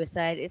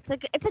suicide. It's a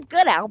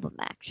good album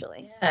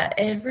actually. Yeah,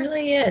 it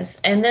really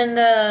is. And then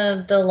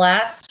the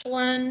last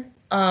one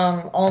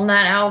on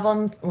that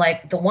album,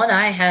 the one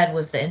I had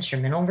was the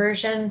instrumental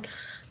version,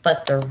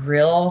 but the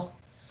real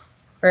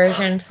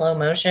version, Slow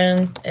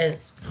Motion,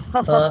 is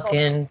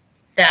fucking.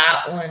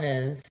 That one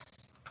is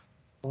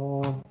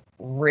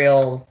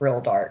real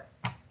dark.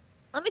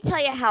 Let me tell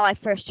you how I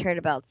first heard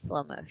about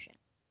Slow Motion.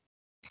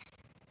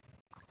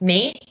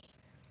 Me?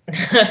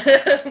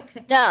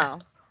 No.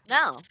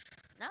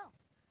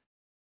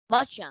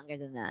 Much younger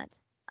than that.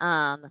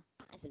 I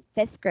was in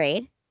 5th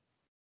grade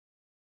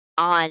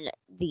on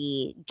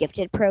the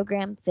gifted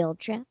program field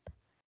trip.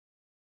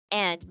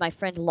 And my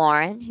friend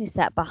Lauren, who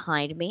sat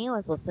behind me,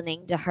 was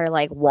listening to her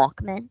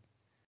Walkman.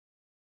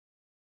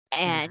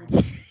 And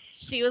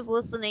she was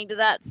listening to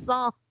that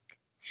song.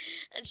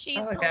 And she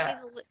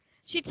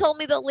told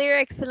me the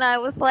lyrics, and I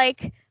was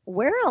like,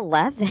 we're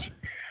 11.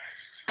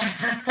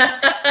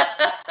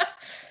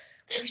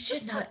 We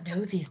should not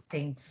know these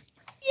things.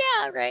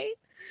 Yeah, right?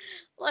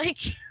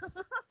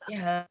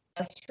 Yeah,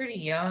 that's pretty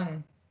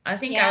young. I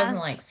think I was in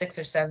 6th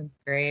or 7th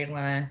grade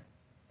when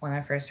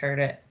I first heard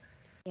it.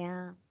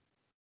 Yeah.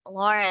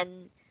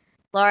 Lauren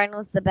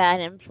was the bad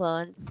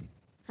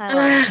influence. Hi,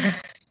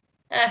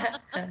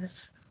 Lauren.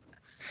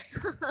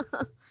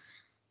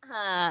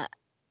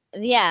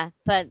 Yeah,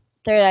 but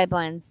Third Eye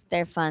Blinds,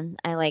 they're fun.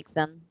 I like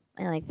them.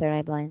 I like Third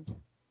Eye Blinds.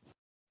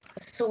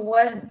 So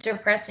what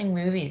depressing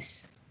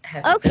movies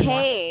have you been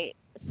watching?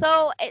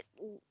 So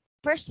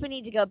first we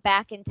need to go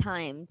back in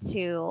time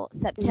to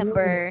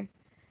September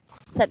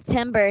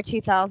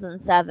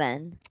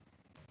 2007.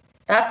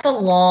 That's a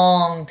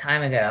long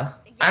time ago.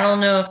 Yeah. I don't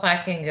know if I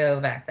can go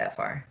back that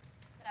far.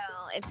 So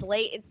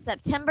it's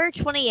September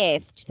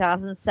 28th,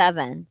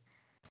 2007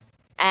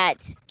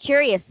 at,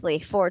 curiously,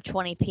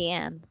 4:20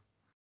 p.m.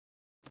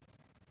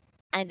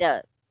 And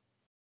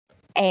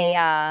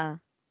a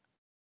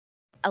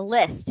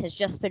list has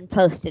just been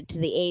posted to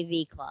the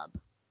AV Club.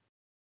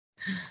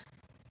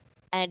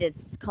 And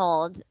it's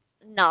called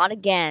Not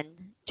Again,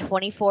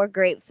 24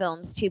 Great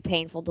Films Too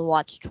Painful to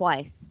Watch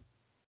Twice.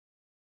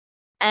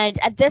 And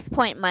at this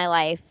point in my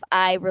life,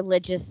 I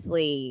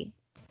religiously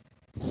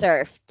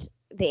surfed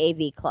the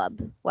AV Club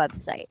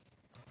website.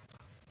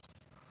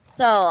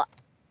 So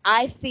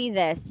I see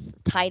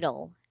this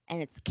title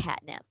and it's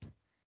catnip.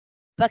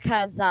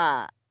 Because,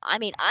 I'm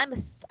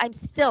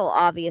still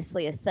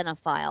obviously a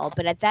cinephile,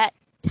 but at that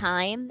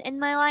time in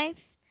my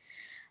life,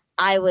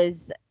 I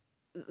was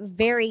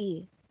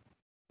very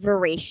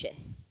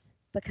voracious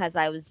because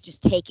I was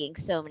just taking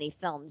so many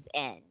films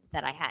in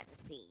that I hadn't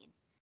seen.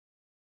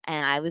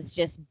 And I was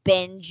just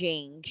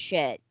binging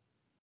shit,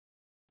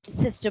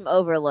 system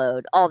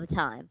overload all the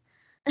time.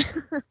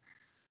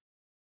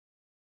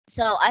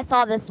 So I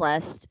saw this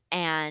list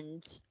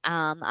and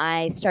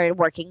I started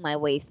working my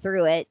way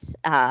through it,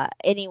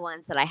 any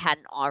ones that I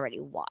hadn't already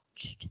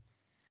watched.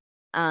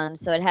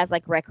 So it has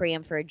like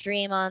Requiem for a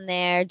Dream on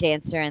there,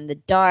 Dancer in the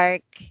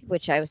Dark,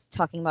 which I was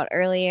talking about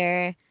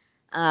earlier,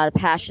 The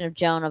Passion of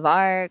Joan of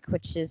Arc,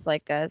 which is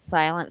like a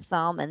silent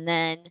film, and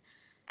then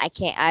I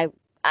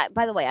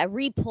by the way, I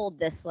re-pulled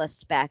this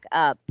list back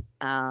up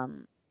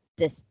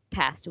this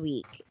past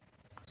week.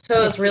 So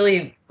it was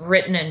really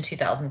written in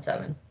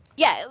 2007.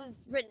 Yeah, it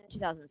was written in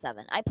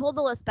 2007. I pulled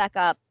the list back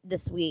up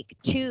this week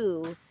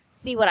to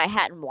see what I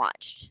hadn't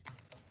watched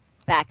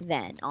back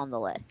then on the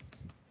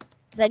list.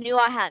 Because I knew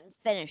I hadn't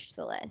finished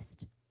the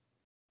list.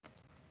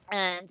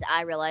 And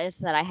I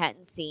realized that I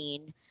hadn't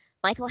seen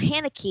Michael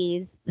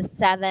Haneke's The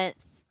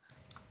Seventh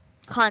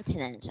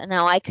Continent. And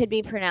now I could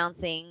be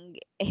pronouncing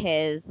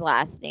his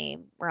last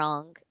name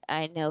wrong.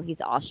 I know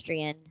he's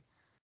Austrian.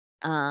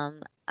 I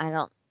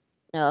don't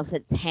know if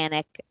it's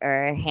Hanek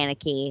or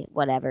Haneke,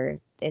 whatever.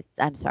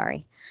 I'm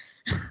sorry.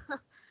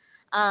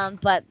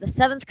 But The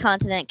Seventh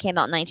Continent came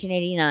out in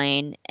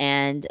 1989,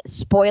 and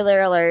spoiler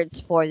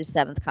alerts for The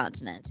Seventh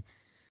Continent.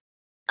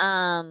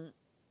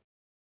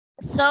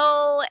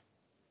 So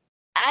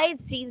I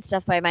had seen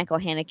stuff by Michael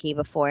Haneke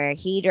before.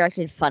 He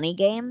directed Funny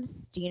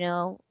Games. Do you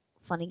know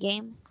Funny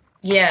Games?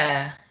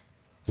 Yeah.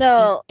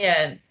 So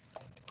yeah,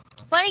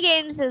 Funny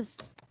Games is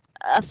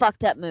a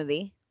fucked up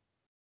movie.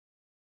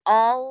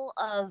 All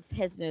of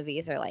his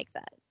movies are like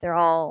that. They're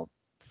all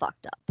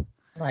fucked up.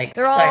 Like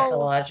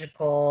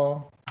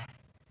psychological.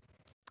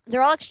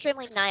 They're all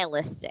extremely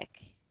nihilistic.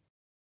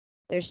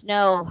 There's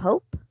no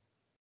hope.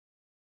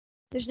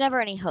 There's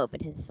never any hope in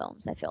his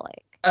films, I feel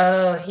like.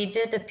 Oh, he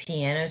did The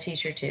Piano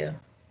Teacher too.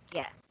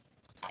 Yes.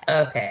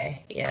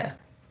 Okay, yeah.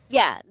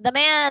 Yeah, the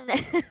man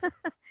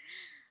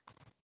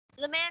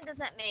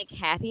doesn't make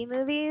happy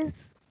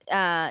movies.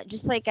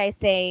 Just like I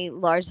say,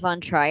 Lars von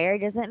Trier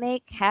doesn't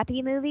make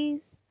happy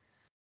movies.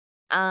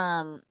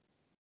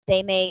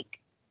 They make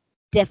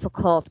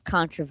difficult,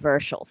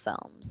 controversial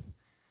films.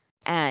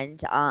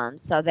 And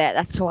so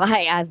that's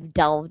why I've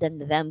delved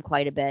into them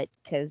quite a bit,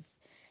 because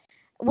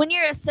when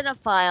you're a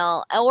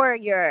cinephile or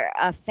you're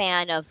a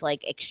fan of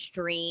like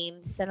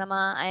extreme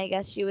cinema, I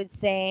guess you would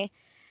say,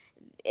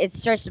 it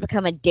starts to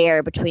become a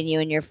dare between you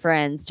and your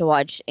friends to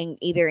watch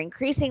either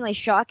increasingly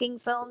shocking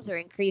films or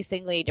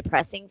increasingly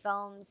depressing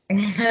films. And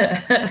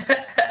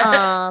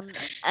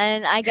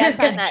I guess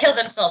who's gonna kill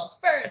themselves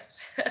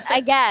first?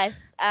 I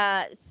guess.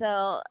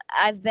 So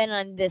I've been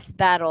on this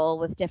battle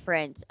with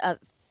different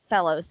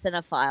fellow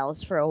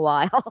cinephiles for a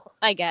while,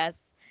 I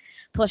guess,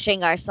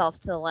 pushing ourselves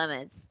to the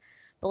limits.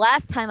 The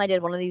last time I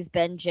did one of these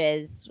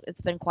binges,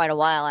 it's been quite a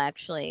while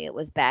actually. It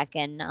was back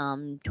in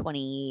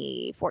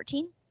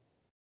 2014.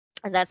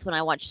 And that's when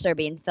I watched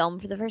Serbian film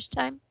for the first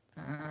time.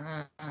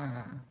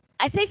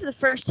 I say for the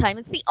first time.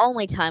 It's the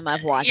only time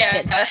I've watched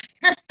it.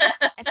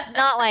 It's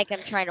not like I'm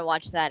trying to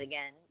watch that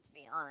again, to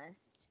be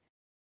honest.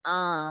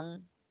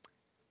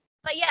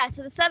 But yeah,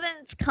 so The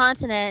Seventh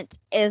Continent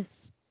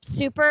is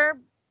super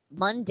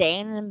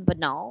mundane and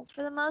banal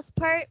for the most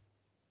part.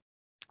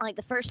 Like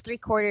the first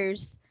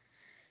 3/4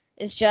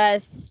 is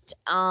just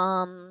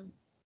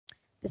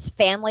this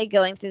family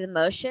going through the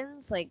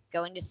motions, like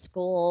going to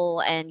school,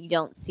 and you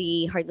don't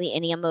see hardly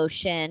any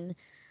emotion.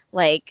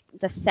 Like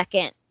the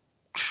second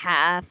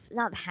half,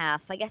 not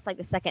half, I guess like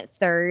the second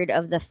third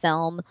of the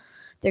film,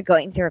 they're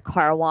going through a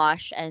car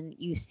wash and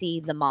you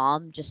see the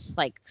mom just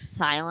like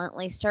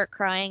silently start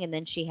crying, and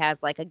then she has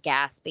like a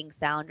gasping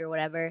sound or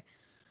whatever.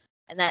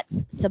 And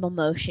that's some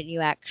emotion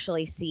you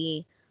actually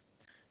see.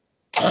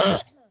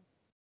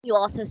 You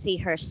also see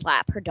her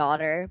slap her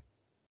daughter,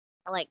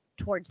 like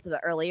towards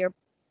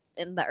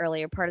in the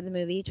earlier part of the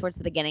movie, towards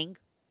the beginning,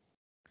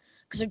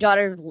 because her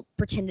daughter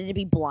pretended to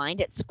be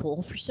blind at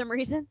school for some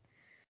reason.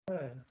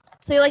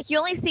 So like you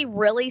only see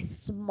really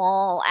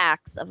small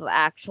acts of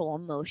actual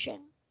emotion.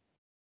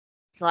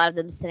 It's a lot of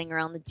them sitting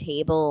around the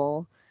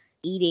table,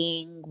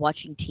 eating,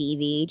 watching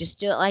TV, just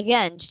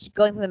just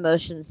going through the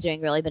motions,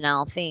 doing really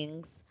banal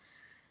things.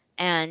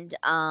 And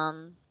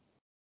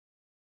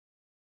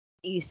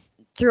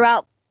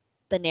throughout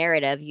the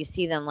narrative, you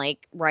see them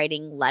like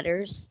writing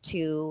letters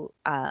to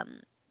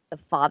the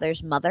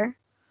father's mother.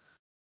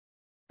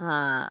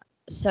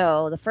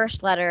 So the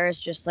first letter is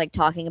just like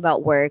talking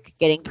about work,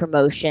 getting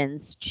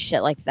promotions,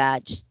 shit like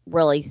that, just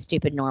really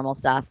stupid normal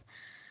stuff.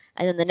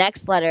 And then the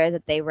next letter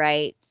that they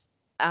write,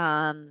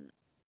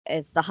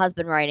 it's the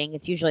husband writing.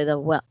 It's usually the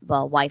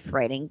wife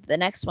writing. The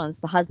next one's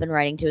the husband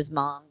writing to his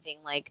mom,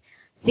 being like,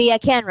 "See, I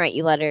can write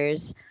you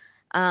letters.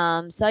 So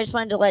I just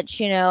wanted to let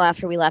you know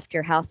after we left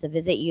your house to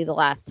visit you the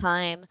last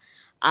time,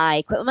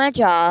 I quit my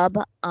job.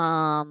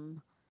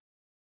 And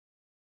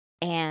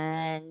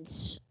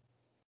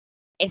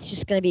it's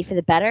just going to be for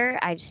the better.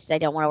 I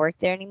don't want to work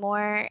there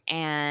anymore.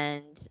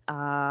 And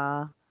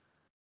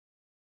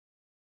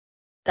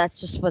that's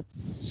just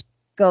what's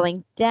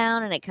going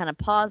down." And it kind of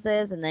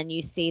pauses. And then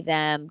you see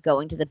them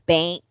going to the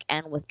bank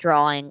and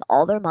withdrawing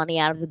all their money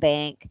out of the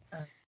bank.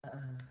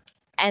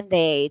 And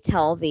they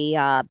tell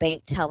the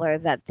bank teller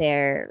that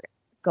they're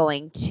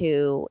going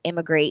to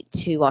immigrate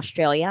to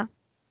Australia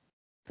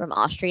from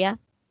Austria.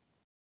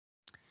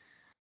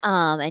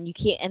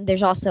 And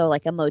there's also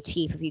like a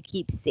motif if you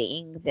keep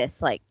seeing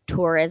this like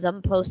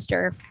tourism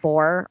poster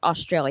for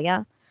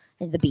Australia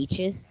and the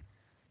beaches.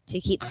 So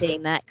you keep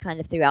seeing that kind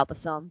of throughout the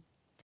film.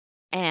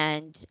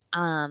 And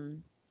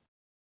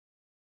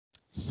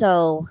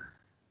so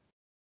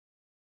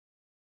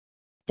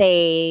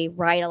they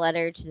write a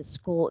letter to the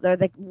school.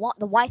 The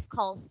wife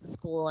calls the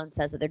school and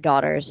says that their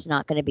daughter's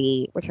not going to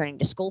be returning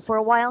to school for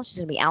a while. She's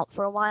going to be out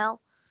for a while.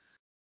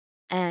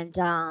 And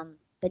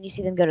then you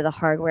see them go to the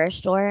hardware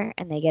store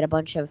and they get a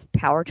bunch of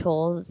power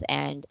tools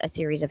and a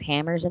series of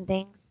hammers and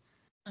things.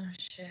 Oh,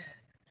 shit.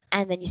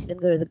 And then you see them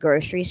go to the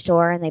grocery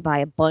store and they buy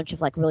a bunch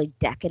of like really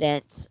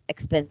decadent,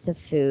 expensive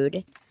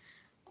food.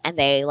 And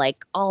they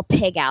like all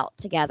pig out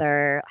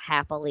together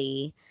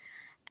happily.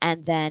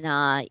 And then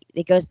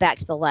it goes back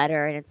to the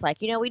letter and it's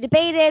like, we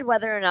debated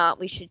whether or not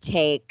we should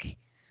take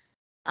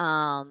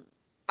our,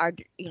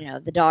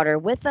 the daughter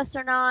with us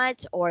or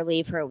not, or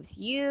leave her with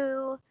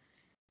you.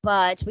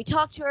 But we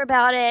talked to her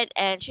about it,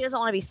 and she doesn't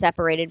want to be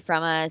separated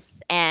from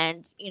us.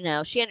 And,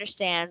 she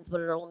understands what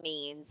it'll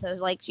mean. So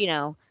it's like, she's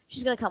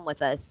going to come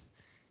with us.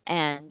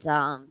 And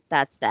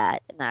that's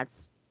that. And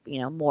that's,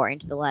 more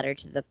into the letter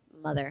to the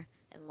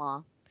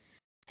mother-in-law.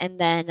 And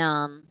then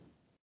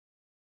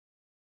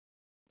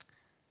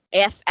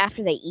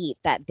after they eat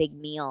that big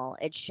meal,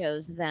 it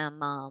shows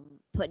them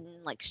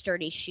putting, like,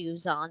 sturdy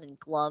shoes on and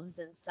gloves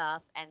and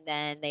stuff. And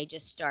then they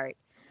just start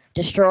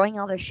destroying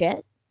all their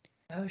shit.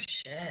 Oh,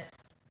 shit.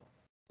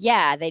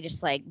 Yeah, they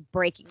just like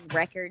breaking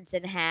records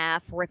in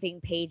half,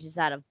 ripping pages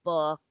out of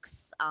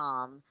books,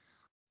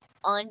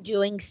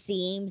 undoing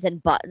seams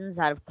and buttons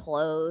out of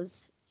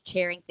clothes,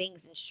 tearing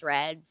things in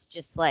shreds,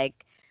 just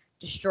like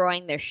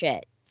destroying their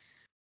shit.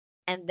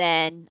 And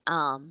then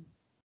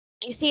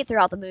you see it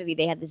throughout the movie.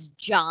 They have this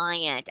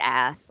giant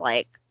ass,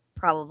 like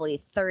probably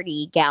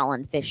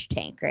 30-gallon fish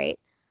tank, right?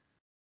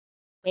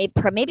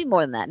 Maybe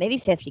more than that, maybe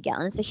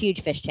 50-gallon. It's a huge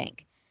fish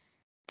tank.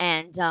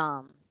 And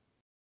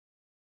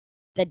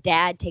the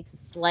dad takes a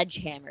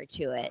sledgehammer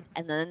to it,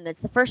 and then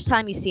it's the first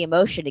time you see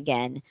emotion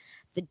again.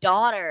 The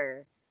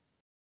daughter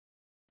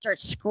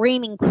starts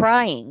screaming,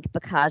 crying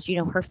because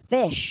her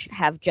fish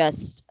have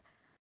just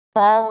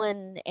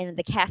fallen in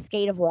the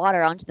cascade of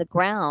water onto the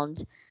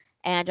ground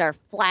and are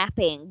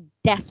flapping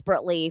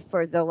desperately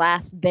for the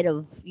last bit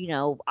of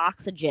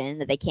oxygen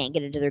that they can't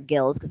get into their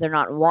gills because they're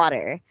not in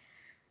water,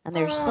 and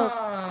they're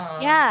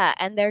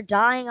and they're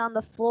dying on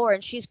the floor,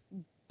 and she's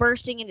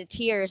bursting into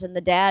tears, and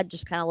the dad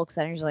just kind of looks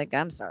at her and he's like,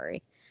 "I'm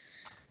sorry."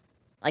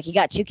 Like, he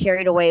got too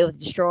carried away with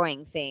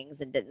destroying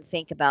things and didn't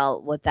think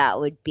about what that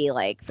would be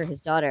like for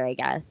his daughter, I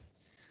guess.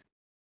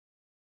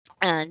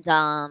 And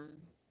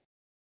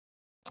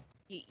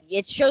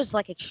it shows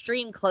like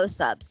extreme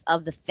close-ups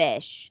of the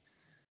fish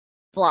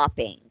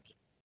flopping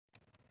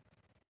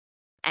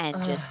and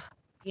just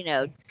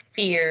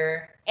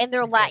fear and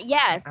their last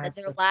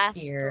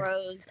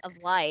throes of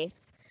life.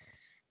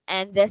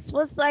 And this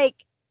was like,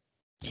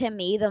 to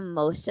me, the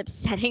most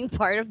upsetting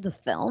part of the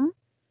film.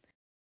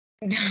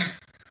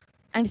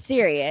 I'm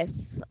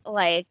serious.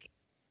 Like,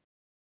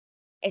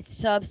 it's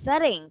so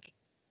upsetting.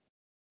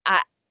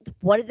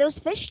 What did those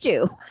fish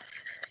do?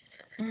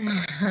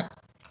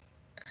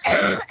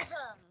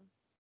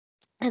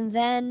 And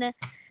then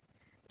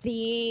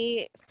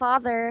the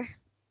father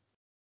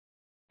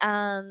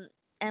and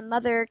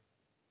mother,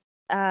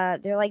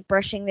 they're like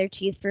brushing their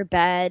teeth for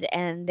bed,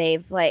 and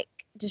they've like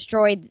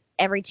destroyed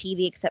every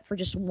TV except for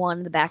just one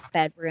in the back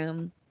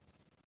bedroom.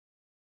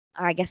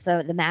 Or I guess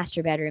the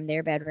master bedroom,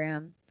 their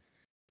bedroom.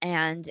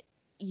 And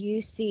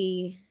you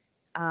see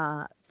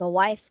the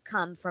wife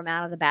come from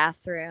out of the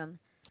bathroom,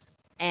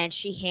 and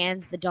she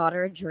hands the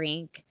daughter a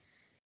drink,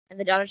 And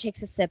the daughter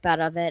takes a sip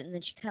out of it, and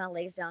then she kind of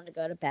lays down to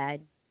go to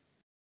bed.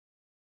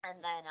 And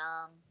then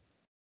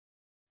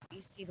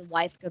you see the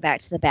wife go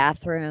back to the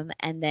bathroom,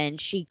 and then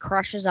she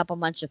crushes up a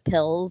bunch of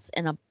pills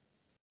in a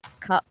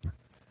cup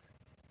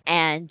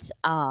and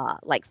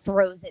like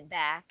throws it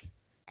back.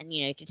 And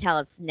you can tell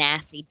it's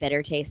nasty,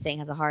 bitter tasting. She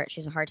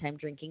has a hard time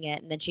drinking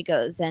it. And then she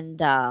goes and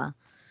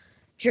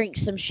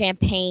drinks some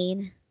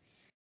champagne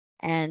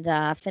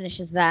and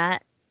finishes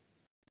that.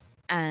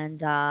 And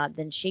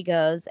then she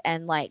goes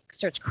and like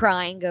starts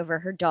crying over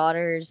her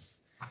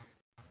daughter's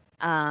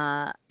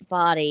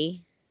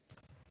body,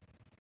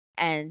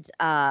 and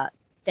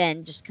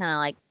then just kind of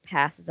like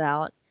passes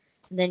out.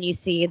 And then you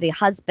see the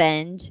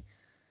husband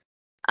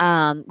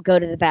go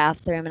to the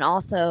bathroom and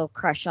also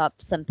crush up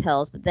some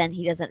pills, but then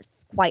he doesn't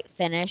quite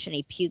finish and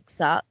he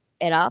pukes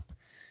it up.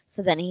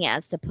 So then he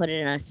has to put it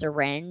in a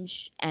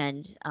syringe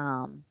and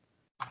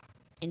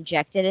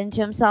inject it into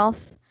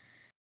himself.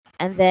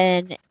 And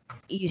then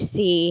you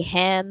see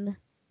him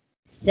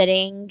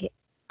sitting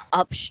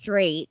up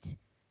straight,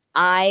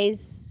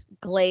 eyes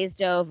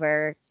glazed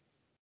over,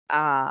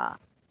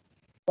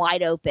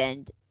 wide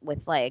open,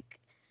 with like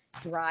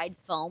dried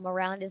foam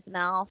around his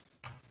mouth,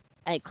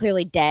 and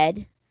clearly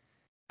dead.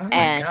 Oh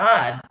my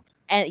God.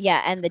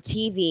 And the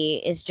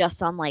TV is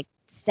just on like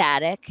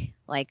static,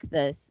 like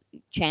the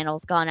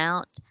channel's gone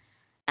out,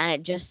 and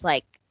it just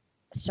like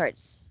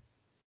starts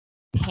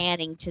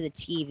panning to the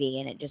TV,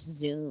 and it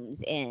just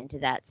zooms into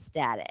that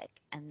static,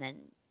 and then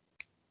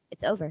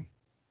it's over.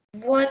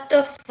 What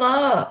the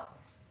fuck?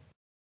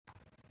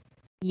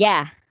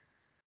 Yeah.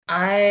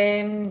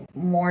 I'm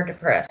more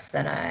depressed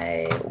than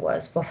I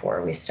was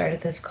before we started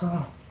this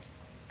call.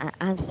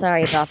 I'm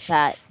sorry about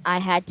that. I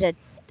had to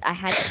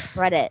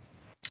spread it.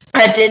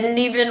 I didn't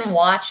even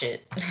watch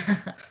it.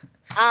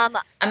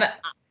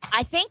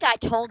 I think I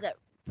told it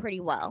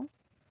pretty well.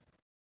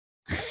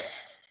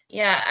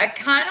 Yeah, I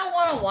kind of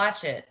want to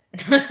watch it.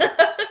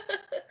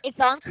 It's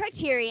on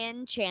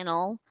Criterion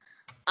Channel.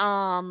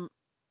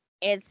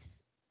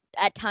 It's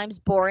at times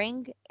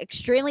boring,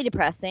 extremely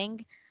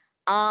depressing,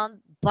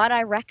 but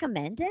I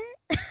recommend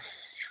it.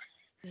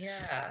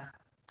 Yeah.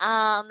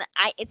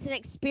 It's an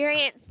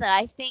experience that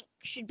I think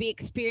should be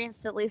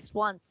experienced at least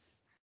once.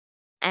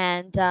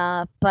 And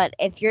but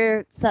if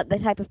you're the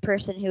type of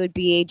person who would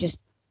be just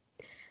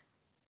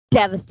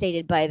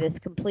devastated by this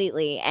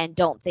completely and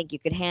don't think you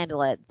could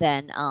handle it,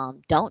 then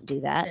don't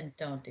do that. Then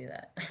don't do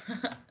that.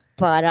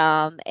 But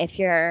if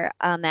you're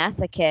a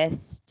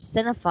masochist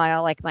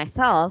cinephile like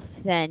myself,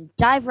 then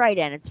dive right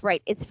in. It's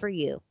for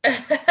you.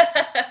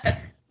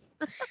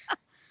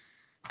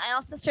 I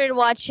also started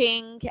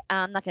watching,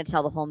 I'm not going to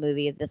tell the whole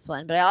movie of this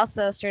one, but I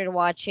also started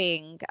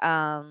watching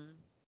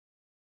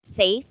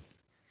Safe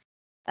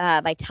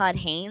by Todd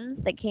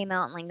Haynes that came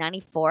out in like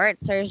 94.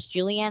 It stars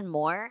Julianne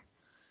Moore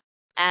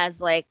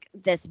as like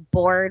this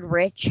bored,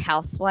 rich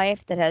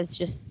housewife that has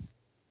just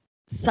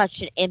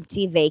such an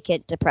empty,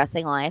 vacant,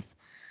 depressing life.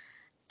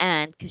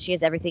 And because she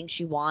has everything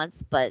she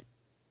wants, but,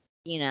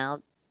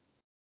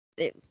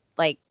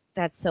 like,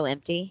 that's so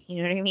empty.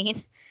 You know what I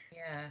mean?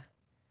 Yeah.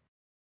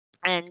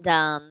 And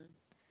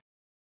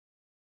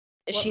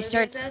she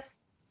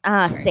starts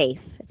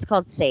Safe. It's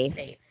called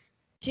Safe.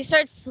 She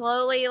starts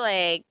slowly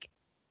like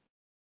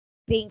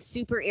being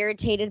super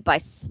irritated by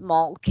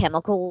small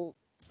chemical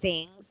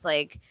things,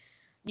 like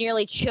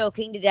nearly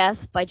choking to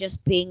death by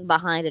just being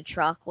behind a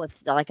truck with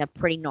like a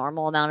pretty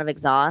normal amount of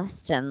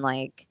exhaust, and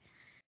like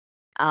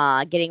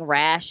getting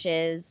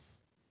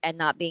rashes and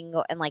not being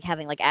and like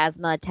having like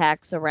asthma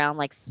attacks around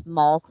like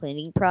small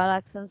cleaning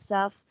products and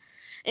stuff.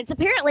 It's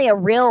apparently a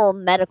real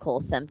medical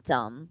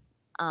symptom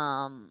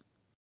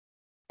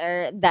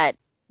that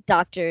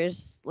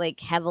doctors like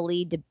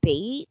heavily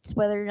debate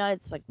whether or not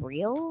it's like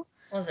real.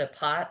 Was it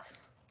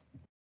POTS?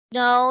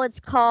 No,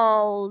 it's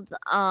called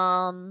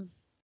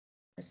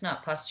It's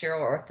not postural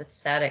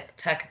orthostatic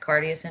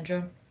tachycardia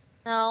syndrome.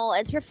 no,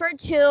 it's referred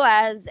to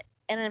as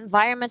an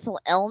environmental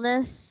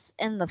illness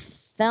in the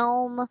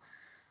film,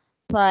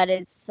 but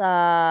it's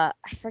I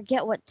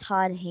forget what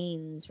Todd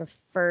Haynes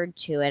referred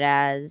to it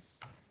as.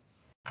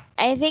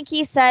 I think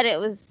he said it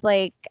was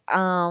like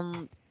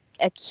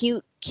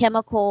acute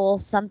chemical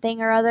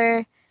something or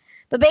other.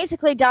 But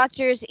basically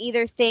doctors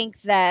either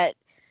think that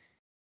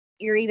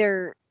you're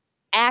either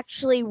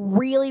actually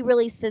really,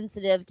 really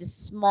sensitive to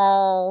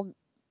small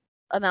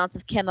amounts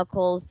of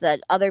chemicals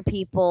that other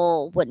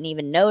people wouldn't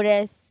even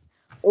notice,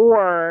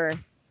 or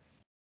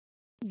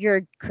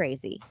you're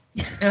crazy.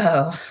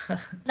 Oh.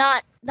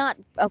 not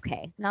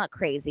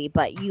crazy,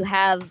 but you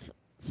have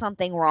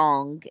something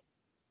wrong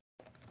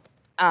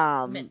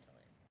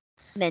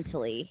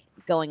mentally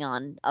going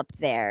on up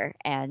there.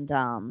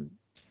 And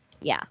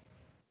yeah.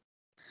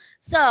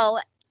 So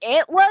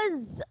it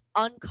was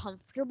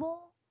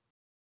uncomfortable,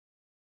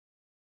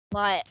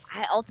 but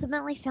I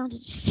ultimately found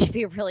it just to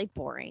be really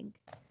boring.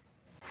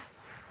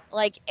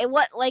 Like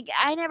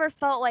I never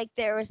felt like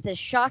there was this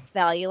shock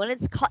value, and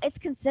it's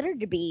considered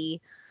to be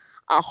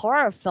a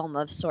horror film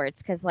of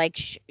sorts because like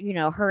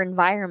her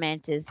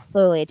environment is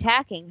slowly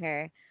attacking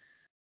her.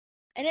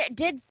 And it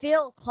did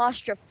feel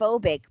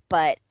claustrophobic,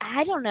 but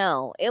I don't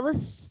know. It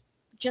was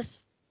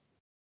just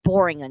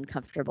boring,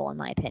 uncomfortable, in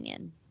my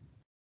opinion.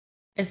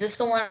 Is this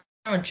the one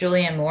with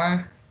Julianne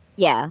Moore?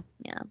 Yeah.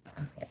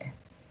 Okay.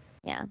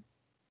 Yeah.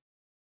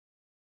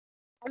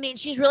 I mean,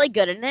 she's really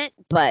good in it,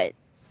 but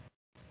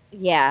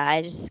yeah,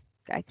 I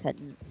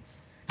couldn't.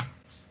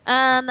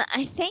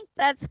 I think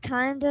that's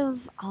kind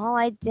of all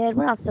I did.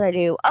 What else did I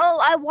do? Oh,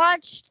 I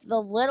watched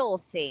The Little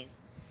Things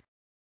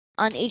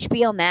on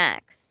HBO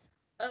Max.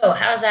 Oh,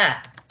 how's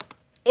that?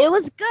 It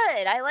was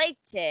good. I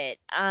liked it.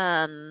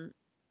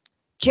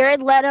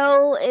 Jared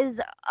Leto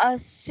is a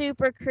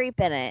super creep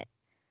in it.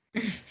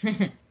 It's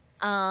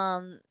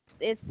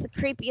the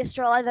creepiest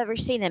role I've ever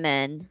seen him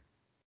in.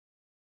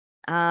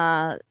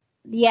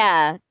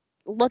 Yeah,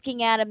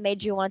 looking at him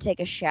made you want to take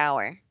a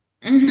shower.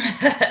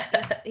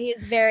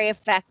 He's very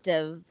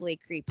effectively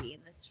creepy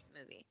in this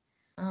movie.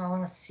 Oh, I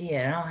want to see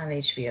it. I don't have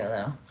HBO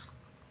though.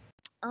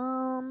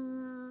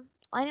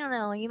 I don't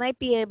know. You might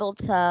be able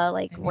to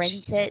like Maybe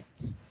rent it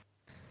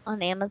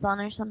on Amazon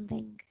or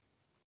something.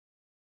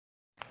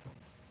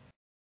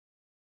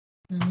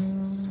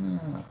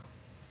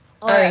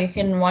 Oh, you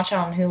can watch it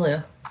on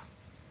Hulu.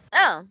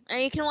 Oh, or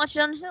you can watch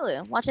it on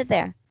Hulu. Watch it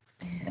there.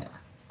 Yeah.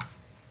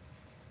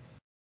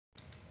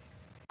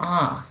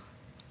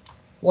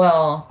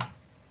 Well,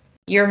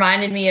 you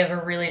reminded me of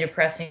a really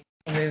depressing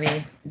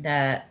movie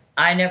that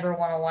I never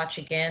want to watch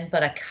again,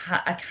 but I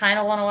kind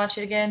of want to watch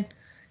it again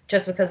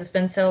just because it's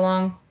been so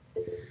long.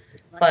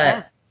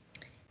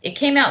 It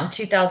came out in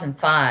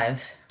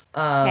 2005.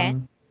 Okay.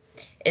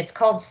 It's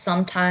called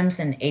Sometimes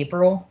in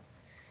April,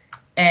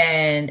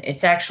 and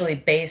it's actually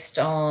based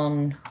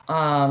on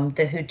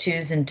the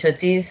Hutus and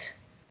Tutsis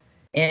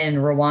in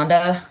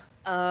Rwanda.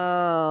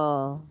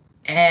 Oh.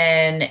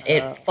 And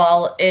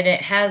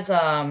it has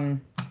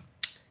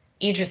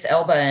Idris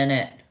Elba in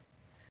it.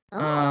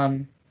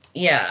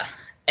 Yeah.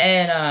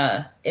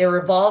 And it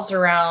revolves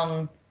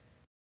around,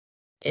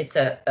 it's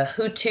a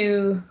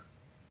Hutu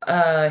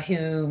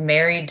who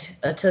married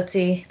a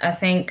Tutsi, I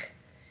think.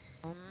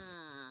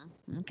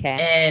 Okay.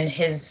 And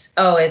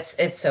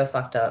it's so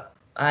fucked up.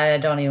 I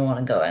don't even want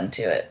to go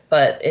into it,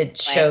 but it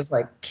shows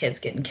like kids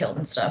getting killed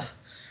and stuff.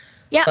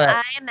 Yeah,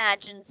 I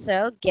imagine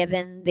so,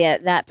 given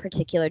that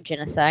particular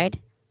genocide.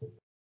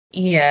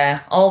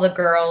 Yeah, all the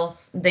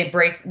girls, they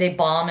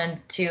bomb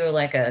into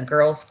like a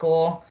girls'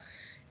 school,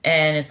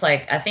 and it's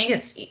like, I think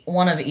it's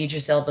one of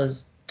Idris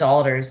Elba's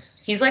daughters.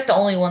 He's like the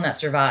only one that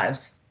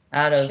survives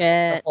out of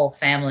the whole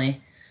family.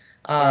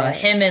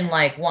 Him and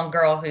like one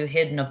girl who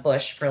hid in a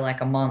bush for like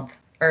a month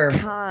or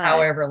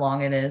however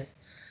long it is.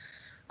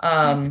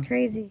 That's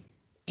crazy.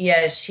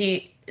 Yeah,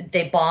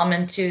 they bomb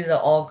into the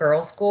all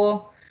girls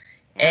school,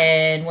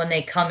 and when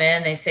they come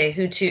in, they say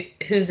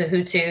who's a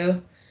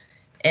Hutu,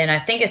 and I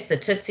think it's the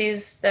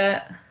Tutsis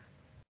that.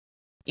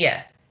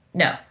 Yeah,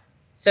 no.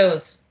 So it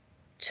was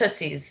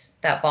Tutsis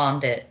that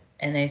bombed it,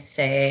 and they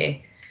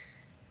say,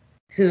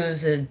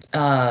 who's a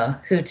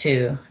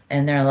Hutu?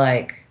 And they're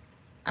like,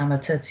 I'm a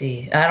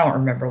Tutsi. I don't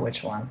remember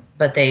which one,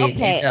 but they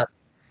ended up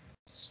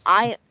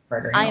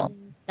murdering them.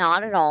 I'm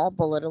not at all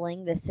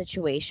belittling this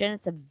situation.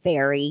 It's a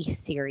very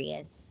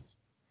serious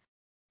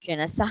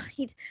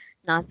genocide.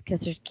 Not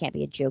because there can't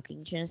be a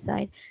joking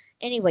genocide.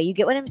 Anyway, you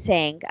get what I'm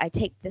saying. I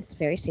take this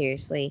very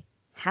seriously.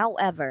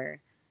 However,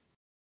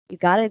 you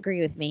gotta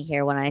agree with me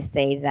here when I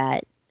say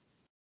that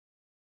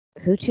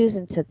Hutus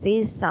and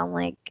Tutsis sound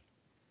like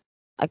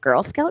a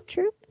Girl Scout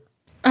troop.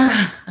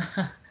 Right?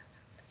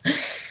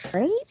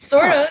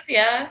 Sort of,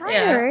 yeah.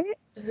 Yeah.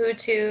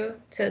 Hutu,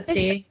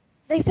 Tutsi.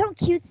 They sound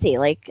cutesy,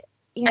 like,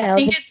 you know. I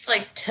think it's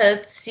like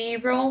Tootsie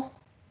Roll.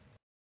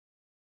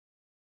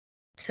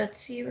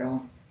 Tootsie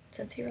Roll?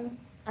 Tootsie Roll?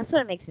 That's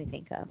what it makes me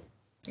think of.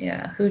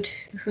 Yeah,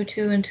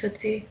 Hutu and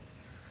Tutsi.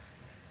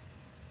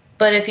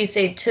 But if you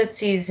say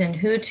Tutsis and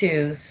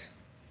Hutus,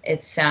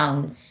 it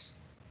sounds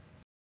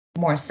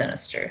more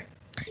sinister.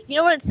 You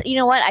know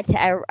what?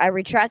 I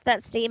retract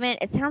that statement.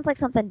 It sounds like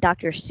something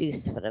Dr.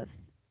 Seuss would have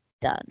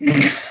done.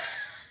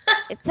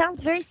 It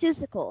sounds very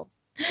Seussical.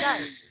 It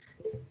does.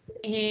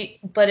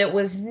 But it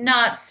was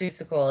not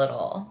Seussical at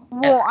all.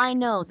 Well, I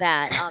know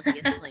that,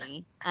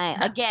 obviously.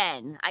 I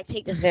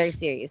take this very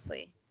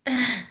seriously.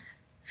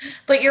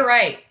 But you're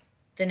right,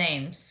 the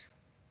names.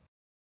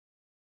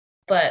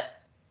 But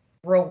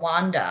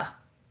Rwanda,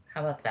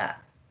 how about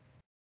that?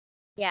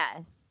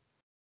 Yes.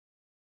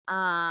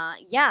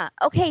 Yeah.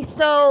 Okay,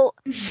 so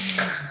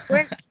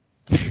for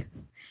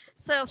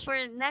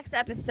next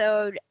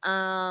episode,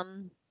 we're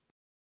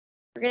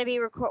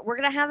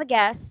gonna have a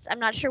guest. I'm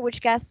not sure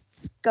which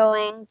guest's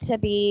going to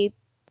be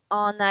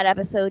on that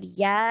episode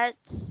yet,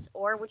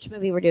 or which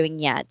movie we're doing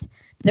yet.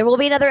 There will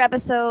be another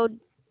episode,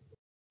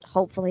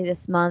 hopefully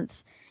this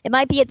month. It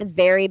might be at the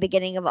very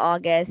beginning of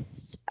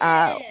August.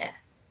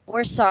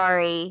 We're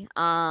sorry.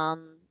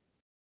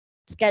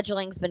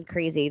 Scheduling's been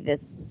crazy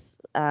this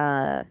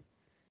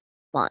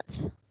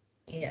month.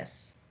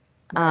 Yes.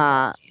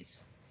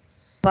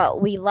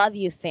 But we love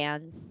you,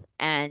 fans,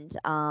 and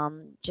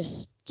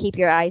just keep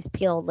your eyes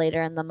peeled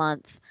later in the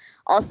month.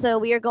 Also,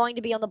 we are going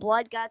to be on the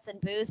Blood, Guts,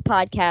 and Booze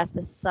podcast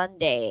this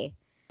Sunday.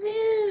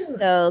 Woo!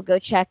 So go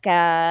check,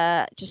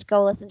 just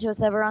go listen to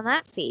us over on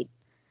that feed.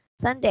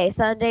 Sunday.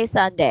 Sunday.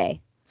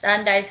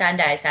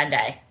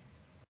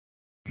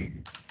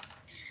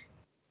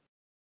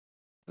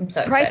 I'm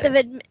so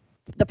excited.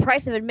 The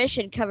price of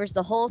admission covers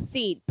the whole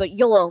seat, but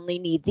you'll only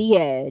need the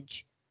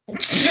edge.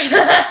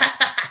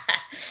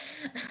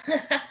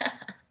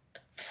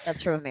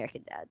 That's from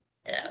American Dad.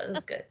 Yeah, it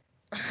was good.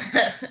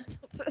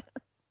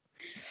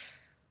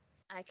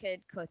 I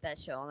could quote that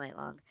show all night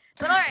long.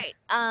 But all right,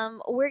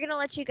 we're gonna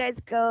let you guys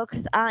go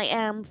because I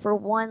am, for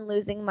one,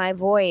 losing my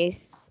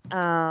voice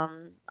a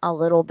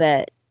little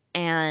bit,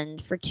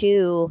 and for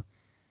two,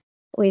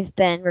 we've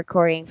been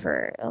recording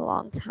for a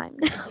long time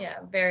now. Yeah,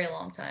 very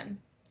long time.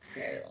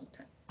 Very long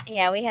time.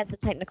 Yeah, we had some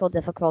technical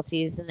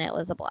difficulties, and it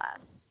was a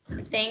blast.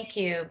 Thank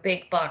you,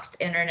 big boxed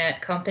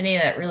internet company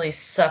that really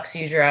sucks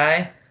you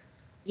dry.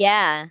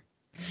 Yeah.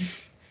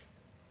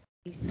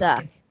 You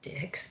suck.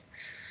 Dicks.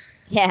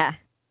 Yeah.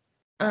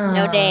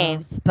 No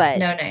names, but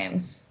no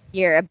names.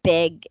 You're a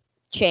big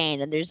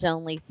chain, and there's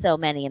only so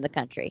many in the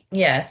country.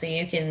 Yeah, so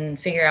you can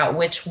figure out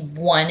which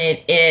one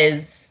it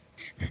is.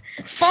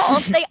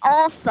 False. They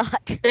all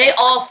suck. They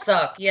all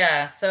suck,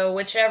 yeah. So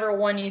whichever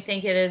one you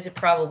think it is, it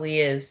probably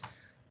is.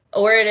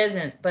 Or it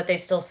isn't, but they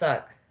still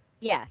suck.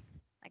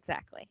 Yes,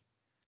 exactly.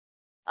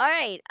 All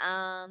right.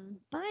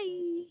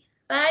 Bye.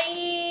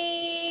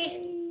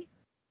 Bye.